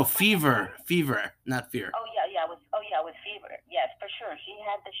 she said, "No, fever, not fear." With fever. Yes, for sure. She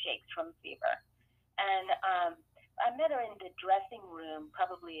had the shakes from fever. And I met her in the dressing room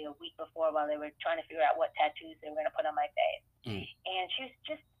probably a week before while they were trying to figure out what tattoos they were going to put on my face. And she was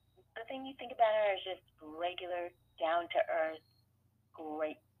just, the thing you think about her is just regular, down-to-earth,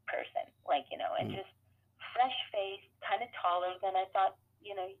 great person. And just fresh face, kind of taller than I thought,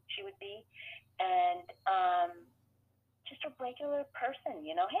 she would be. And just a regular person,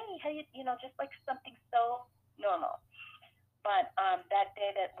 hey, how you, just like something so normal. But that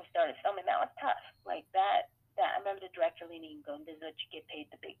day that we started filming, that was tough. Like that I remember the director leaning and going, "This is what you get paid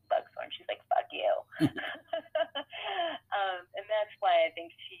the big bucks for." And she's like, "Fuck you." And that's why I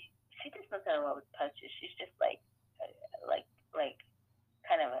think she just knows how to roll with punches. She's just like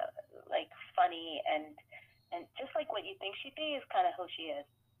kind of like funny and just like what you think she'd be is kind of who she is.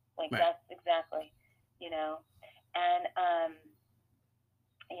 Like that's exactly, And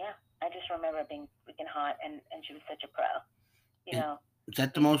yeah, I just remember being freaking hot, and she was such a pro. Is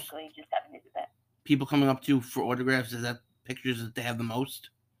that the most? Just having to do that. People coming up to you for autographs? Is that pictures that they have the most?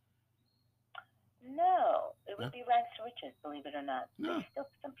 No, it would be Rags to Riches, believe it or not. No. Still,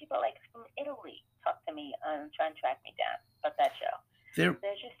 some people like from Italy talk to me and try and track me down about that show.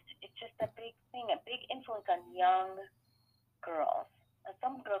 It's just a big thing, a big influence on young girls. And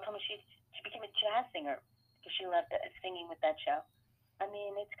some girl told me she became a jazz singer because she loved singing with that show. I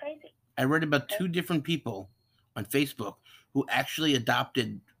mean, it's crazy. I read about 2 different people on Facebook who actually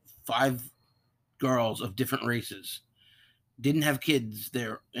adopted 5 girls of different races. Didn't have kids. They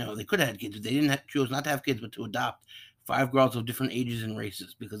could have had kids, but they chose not to have kids, but to adopt 5 girls of different ages and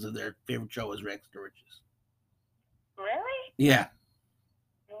races because of their favorite show was Rags to Riches. Really? Yeah.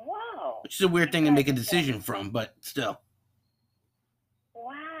 Wow. Which is a weird thing to make a decision from, but still.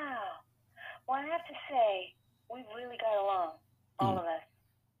 Wow. Well, I have to say, we really got along, all of us.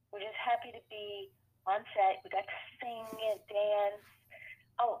 We're just happy to be on set. We got to sing and dance.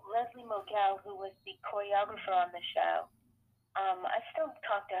 Oh, Leslie Mogel, who was the choreographer on the show, I still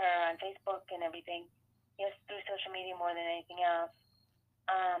talk to her on Facebook and everything, through social media more than anything else.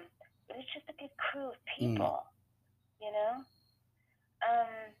 But it's just a good crew of people, Yeah.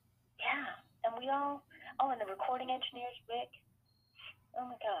 And we all, and the recording engineers, Rick, Oh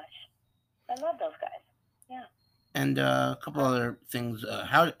my gosh, I love those guys. Yeah. And a couple other things.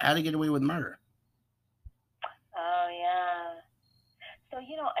 How to Get Away with Murder. Oh yeah. So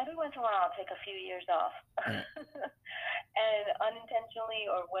every once in a while I'll take a few years off, Right. and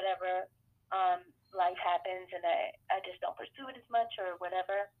unintentionally or whatever, life happens, and I just don't pursue it as much or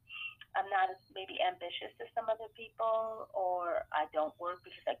whatever. I'm not as maybe ambitious as some other people, or I don't work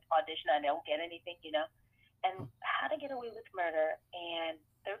because I audition, I don't get anything. And How to Get Away with Murder and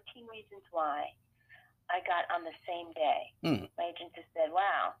 13 Reasons Why I got on the same day. My agent just said,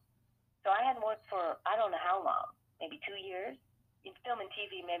 wow. So I hadn't worked for I don't know how long, maybe 2 years. In film and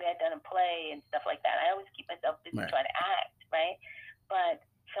TV, maybe I'd done a play and stuff like that. I always keep myself busy trying to act, right? But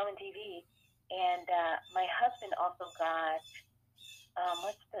film and TV. And my husband also got,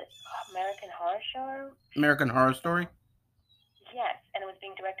 what's the American Horror Show? American Horror Story? Yes, and it was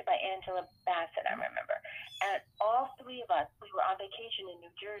being directed by Angela Bassett, I remember. And all three of us, we were on vacation in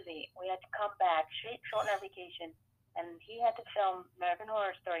New Jersey. We had to come back, shorten our vacation, and he had to film American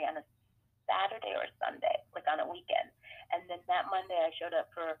Horror Story on a Saturday or Sunday, like on a weekend. And then that Monday, I showed up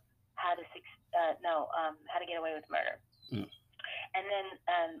for How to Get Away with Murder. And then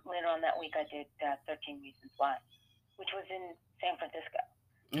later on that week, I did 13 Reasons Why, which was in San Francisco.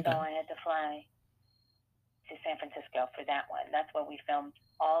 Okay. So I had to fly to San Francisco for that one. That's where we filmed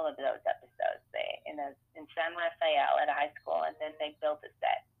all of those episodes. In San Rafael at a high school, and then they built a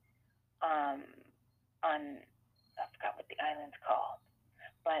set on I forgot what the island's called,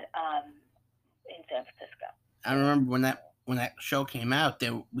 but in San Francisco. I remember when that show came out,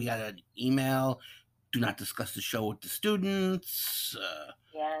 we got an email, do not discuss the show with the students.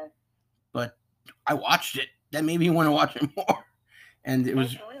 Yes. But I watched it. That made me want to watch it more. And it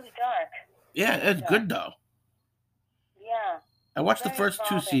was really dark. Yeah, it's good though. Yeah. I watched the first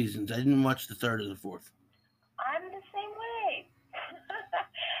 2 seasons. I didn't watch the third or the fourth. I'm the same way.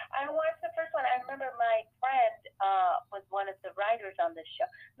 I watched the first one. I remember my friend was one of the writers on this show.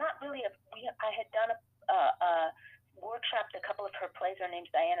 Not really. I had done a workshopped a couple of her plays. Her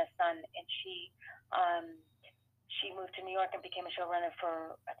name's Diana Sun, and she moved to New York and became a showrunner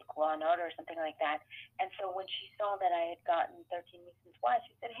for, I think, Law and Order or something like that. And so when she saw that I had gotten 13 Reasons Why,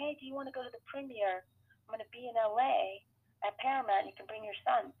 she said, hey, do you want to go to the premiere? I'm going to be in LA at Paramount. You can bring your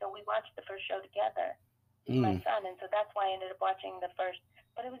son. So we watched the first show together, my son. And so that's why I ended up watching the first.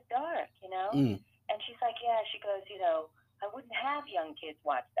 But it was dark, And she's like, yeah, she goes, I wouldn't have young kids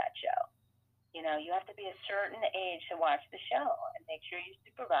watch that show. You have to be a certain age to watch the show and make sure you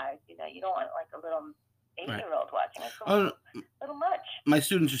supervise. You don't want like a little 8-year-old watching it. A little much. My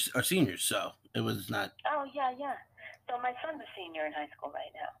students are seniors, so it was not. Oh, yeah. So my son's a senior in high school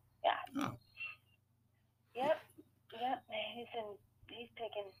right now. Yeah. Oh. Yep. He's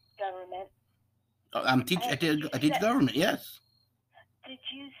taking government. Oh, I teach government, yes. Did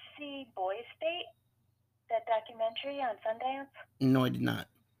you see Boys State, that documentary on Sundance? No, I did not.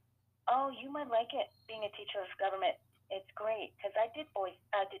 Oh, you might like it, being a teacher of government. It's great, because I did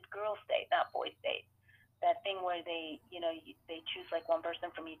Girls State, not Boys State. That thing where they choose like one person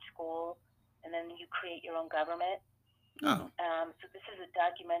from each school, and then you create your own government. Oh. So this is a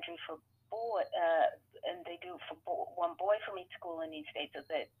documentary for and they do for one boy from each school in each state. So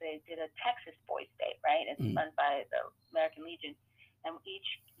they did a Texas Boys State, right? It's run by the American Legion, and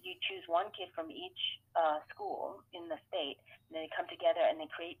you choose one kid from each school in the state, and they come together and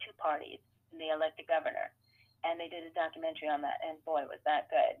they create 2 parties, and they elect a governor. And they did a documentary on that, and boy, was that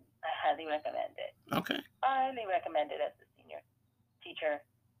good. I highly recommend it. Okay. Highly recommend it as a senior teacher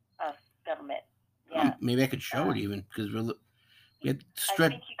of government. Yeah. Maybe I could show it even, because we had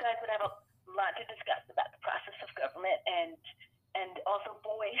I think you guys would have a lot to discuss about the process of government and also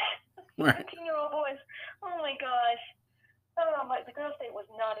boys. 13-year-old boys. Oh my gosh. The Girls State was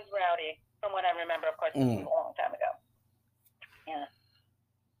not as rowdy from what I remember. Of course, it was a long time ago. Yeah.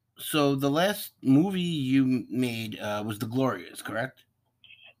 So the last movie you made was The Glorias, correct?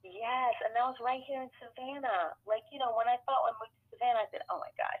 Yes, and that was right here in Savannah. Like, when I moved to Savannah, I said, oh my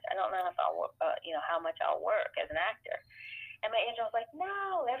gosh, I don't know if I'll work, how much I'll work as an actor. And my agent was like,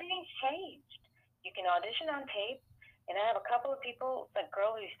 no, everything's changed. You can audition on tape. And I have a couple of people, a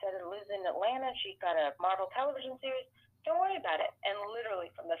girl who said it lives in Atlanta. She got a Marvel television series. Don't worry about it. And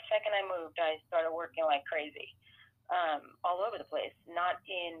literally from the second I moved, I started working like crazy. All over the place, not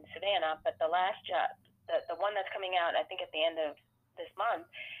in Savannah, but the last job, the one that's coming out, I think at the end of this month,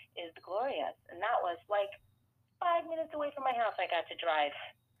 is The Glorias. And that was like 5 minutes away from my house. I got to drive,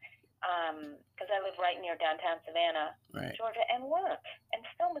 because I live right near downtown Savannah, right, Georgia, and work and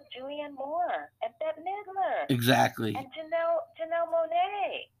film with Julianne Moore and Bette Midler. Exactly. And Janelle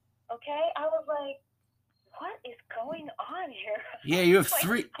Monáe. Okay? I was like, what is going on here? Yeah, you have Like,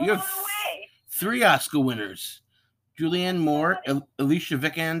 three. blown You have away. 3 Oscar winners: Julianne Moore, God. Alicia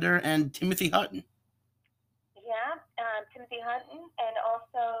Vikander, and Timothy Hutton. Yeah, Timothy Hutton, and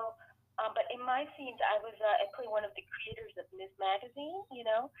also, but in my scenes, I play one of the creators of Ms. Magazine. You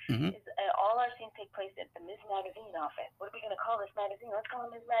know, Mm-hmm. all our scenes take place at the Ms. Magazine office. What are we going to call this magazine? Let's call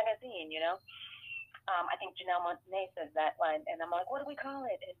it Ms. Magazine. You know, I think Janelle Monáe says that line, and I'm like, what do we call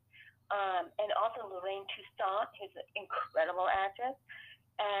it? And also Lorraine Toussaint, who's an incredible actress,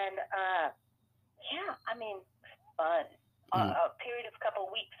 and yeah, I mean, fun. A period of a couple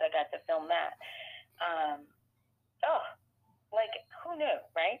of weeks, I got to film that. Like, who knew,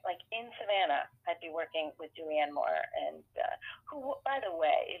 right? Like, in Savannah, I'd be working with Julianne Moore, and who, by the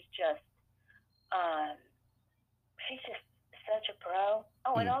way, is just, she's just such a pro.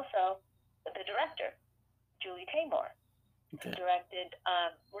 Oh, and also the director, Julie Taymor, who directed,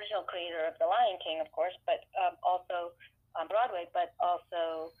 original creator of The Lion King, of course, but also on Broadway, but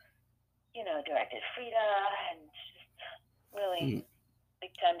also, you know, directed Frida, and just really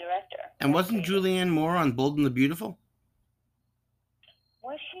big-time director. And wasn't Julianne Moore on Bold and the Beautiful?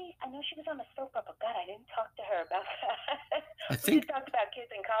 Was she? I know she was on the soap opera. God, I didn't talk to her about that. I think we talked about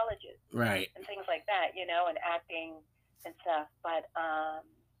kids in colleges, right, and things like that, you know, and acting and stuff. But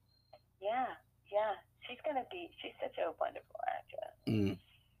yeah, she's such a wonderful actress.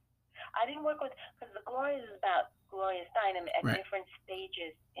 I didn't work with, because the Gloria is about Gloria Steinem at different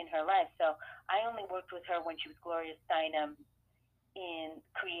stages in her life. So I only worked with her when she was Gloria Steinem in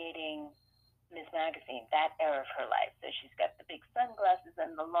creating Ms. Magazine, that era of her life. So she's got the big sunglasses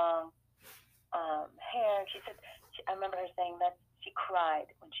and the long hair. And she said, I remember her saying that she cried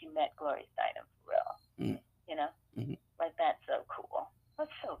when she met Gloria Steinem, for real. You know? Like, that's so cool.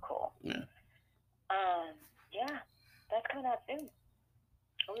 That's so cool. Yeah. Yeah, that's coming out soon.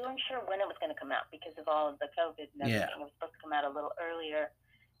 We weren't sure when it was going to come out because of all of the COVID and everything. It was supposed to come out a little earlier,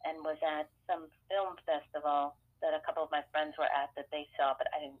 and was at some film festival that a couple of my friends were at that they saw,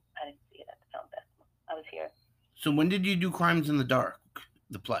 but I didn't see it at the film festival. I was here. So when did you do Crimes in the Dark,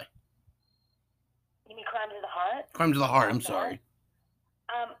 the play? You mean Crimes of the Heart? Crimes of the Heart, I'm sorry.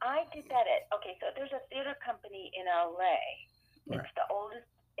 I did that so there's a theater company in LA. It's the oldest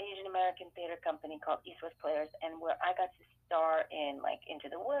Asian American theater company called East West Players, and where I got to star in, like,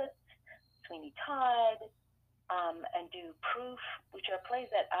 Into the Woods, Sweeney Todd, and do Proof, which are plays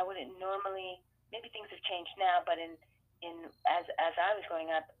that I wouldn't normally. Maybe things have changed now, but as I was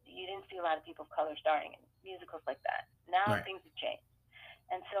growing up, you didn't see a lot of people of color starring in musicals like that. Now things have changed,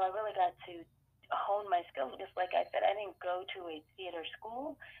 and so I really got to hone my skills. Just like I said, I didn't go to a theater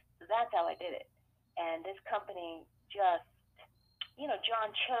school, so that's how I did it. And this company just, you know,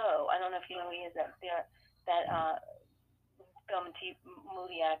 John Cho. I don't know if you know who he is. That film and TV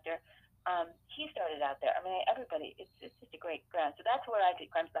movie actor. He started out there. I mean, everybody. It's just a great ground. So that's where I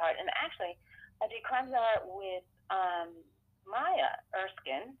did Crimes of the Heart, and actually, I did Crimes of the Heart with Maya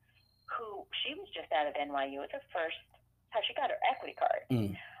Erskine, who she was just out of NYU. It's her first, how she got her equity card.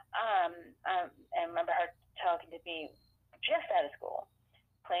 And remember her talking to me just out of school,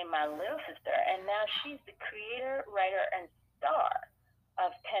 playing my little sister, and now she's the creator, writer, and star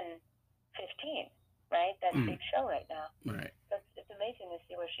of 10/15, right? That big show right now. Right. It's amazing to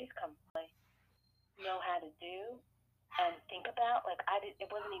see where she's come from. Know how to do and think about. Like, it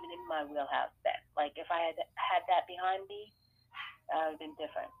wasn't even in my wheelhouse then. Like, if I had that behind me, it would have been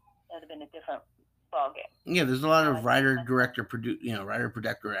different. It would have been a different ballgame. Yeah, there's a lot of writer, director, producer,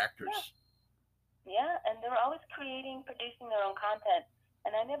 actors. Yeah, and they're always producing their own content.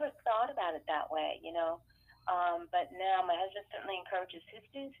 And I never thought about it that way, you know. But now my husband certainly encourages his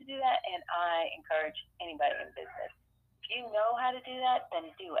students to do that, and I encourage anybody in business. If you know how to do that, then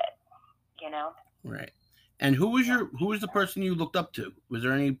do it, you know. Right. And who was the person you looked up to? Was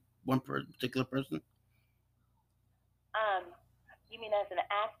there any one particular person? You mean as an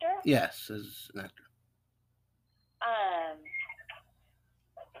actor? Yes, as an actor.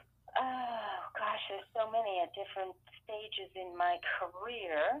 Oh gosh, there's so many at different stages in my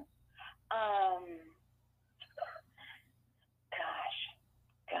career.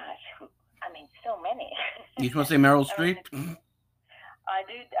 Gosh, I mean, so many. You just want to say Meryl Streep? I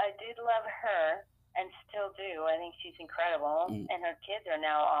did love her, and still do. I think she's incredible, and her kids are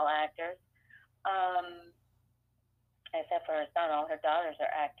now all actors. Except for her son, all her daughters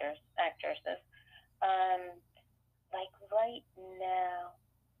are actresses. Like right now,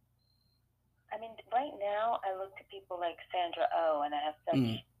 I look to people like Sandra Oh, and I have such,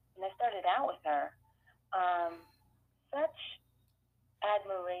 and I started out with her, such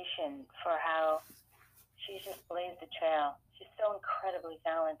admiration for how she's just blazed the trail. She's so incredibly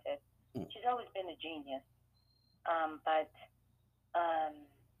talented. She's always been a genius. But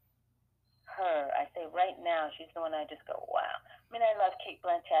her, I say right now, she's the one I just go, wow. I mean, I love Kate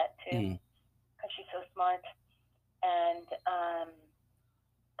Blanchett too, because she's so smart. And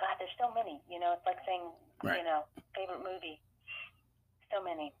God, there's so many. You know, it's like saying, you know, favorite movie. So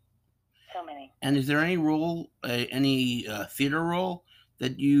many. And is there any role, any theater role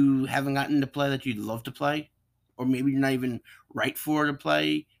that you haven't gotten to play that you'd love to play, or maybe you're not even right for to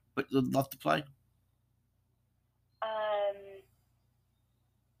play, but you'd love to play?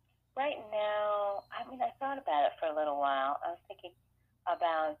 Right now, I mean, I thought about it for a little while. I was thinking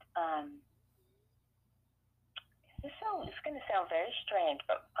about. It's going to sound very strange,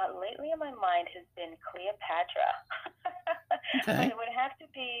 but lately in my mind has been Cleopatra. Okay. But it would have to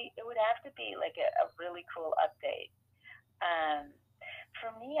be like a really cool update. For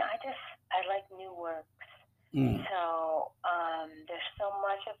me, I like new works. So there's so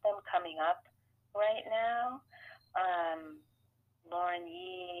much of them coming up right now. Lauren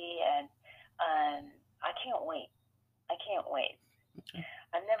Yee and I can't wait. Okay.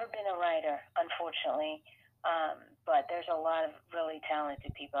 I've never been a writer, unfortunately. But there's a lot of really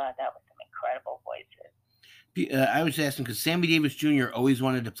talented people out there with some incredible voices. I was asking because Sammy Davis Jr. always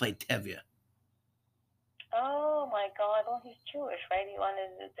wanted to play Tevye. Oh my God! Well, he's Jewish, right? He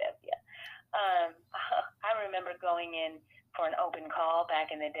wanted to do Tevye. I remember going in for an open call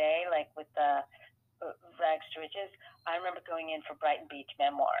back in the day, like with the Rags to Riches. I remember going in for Brighton Beach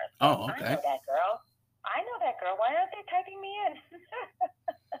Memoirs. Oh, okay. I know that girl. Why aren't they typing me in?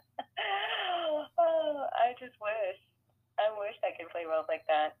 Oh, I just wish. I wish I could play roles like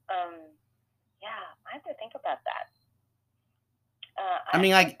that. Yeah, I have to think about that. I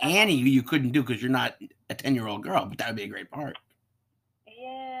mean, like Annie, you couldn't do because you're not a 10-year-old girl, but that would be a great part.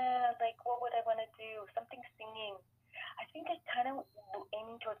 Yeah, like what would I want to do? Something singing. I think I kind of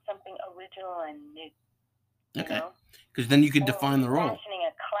aiming towards something original and new. Okay. Because then you could define the role. Imagining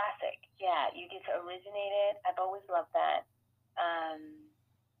a classic. Yeah, you get to originate it. I've always loved that.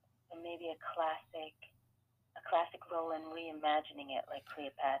 And maybe a classic role and reimagining it like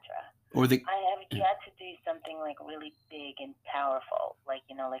Cleopatra. I have yet to do something like really big and powerful, like,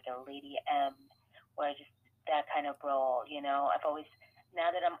 you know, like a Lady M, where just that kind of role, you know. I've always,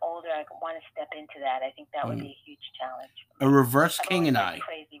 now that I'm older, I want to step into that. I think that would be a huge challenge. A reverse King and I.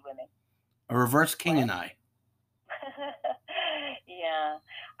 Crazy women. A reverse King and I. Yeah,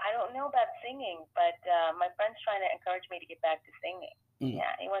 I don't know about singing, but my friend's trying to encourage me to get back to singing.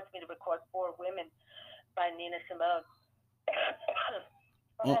 Yeah, he wants me to record 4 Women by Nina Simone.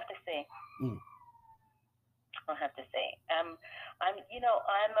 I'll have to see. I'll have to see. I'm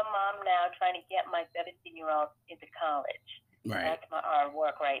a mom now trying to get my 17-year-old into college. Right. That's our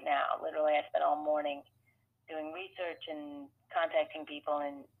work right now. Literally, I spent all morning doing research and contacting people,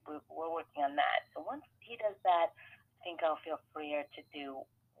 and we're working on that. So once he does that, I think I'll feel freer to do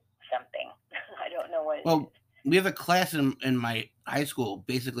something. I don't know what it is. We have a class in my high school.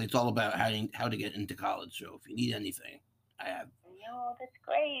 Basically, it's all about how to get into college. So if you need anything, I have. No, that's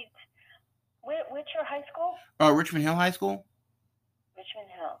great. Which your high school? Richmond Hill High School. Richmond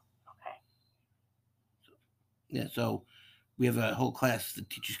Hill. Okay. Yeah, so we have a whole class that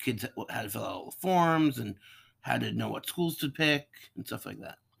teaches kids how to fill out all the forms and how to know what schools to pick and stuff like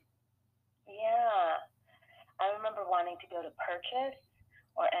that. Yeah. I remember wanting to go to Purchase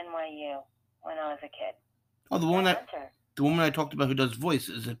or NYU when I was a kid. Oh, the woman I talked about who does voice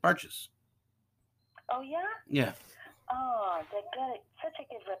is at Purchase. Oh, yeah? Yeah. Oh, they got such a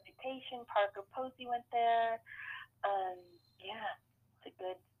good reputation. Parker Posey went there. Yeah, it's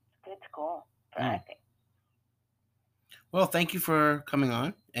a good school for acting. Well, thank you for coming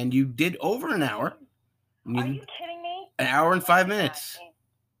on, and you did over an hour. Are you kidding me? An hour and 5 minutes.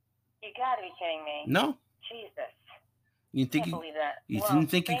 You gotta be kidding me. No. Jesus. You can't believe that. You didn't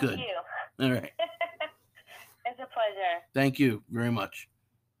think you could. Thank you. All right. It's a pleasure. Thank you very much.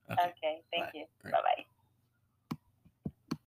 Okay, thank you. Bye.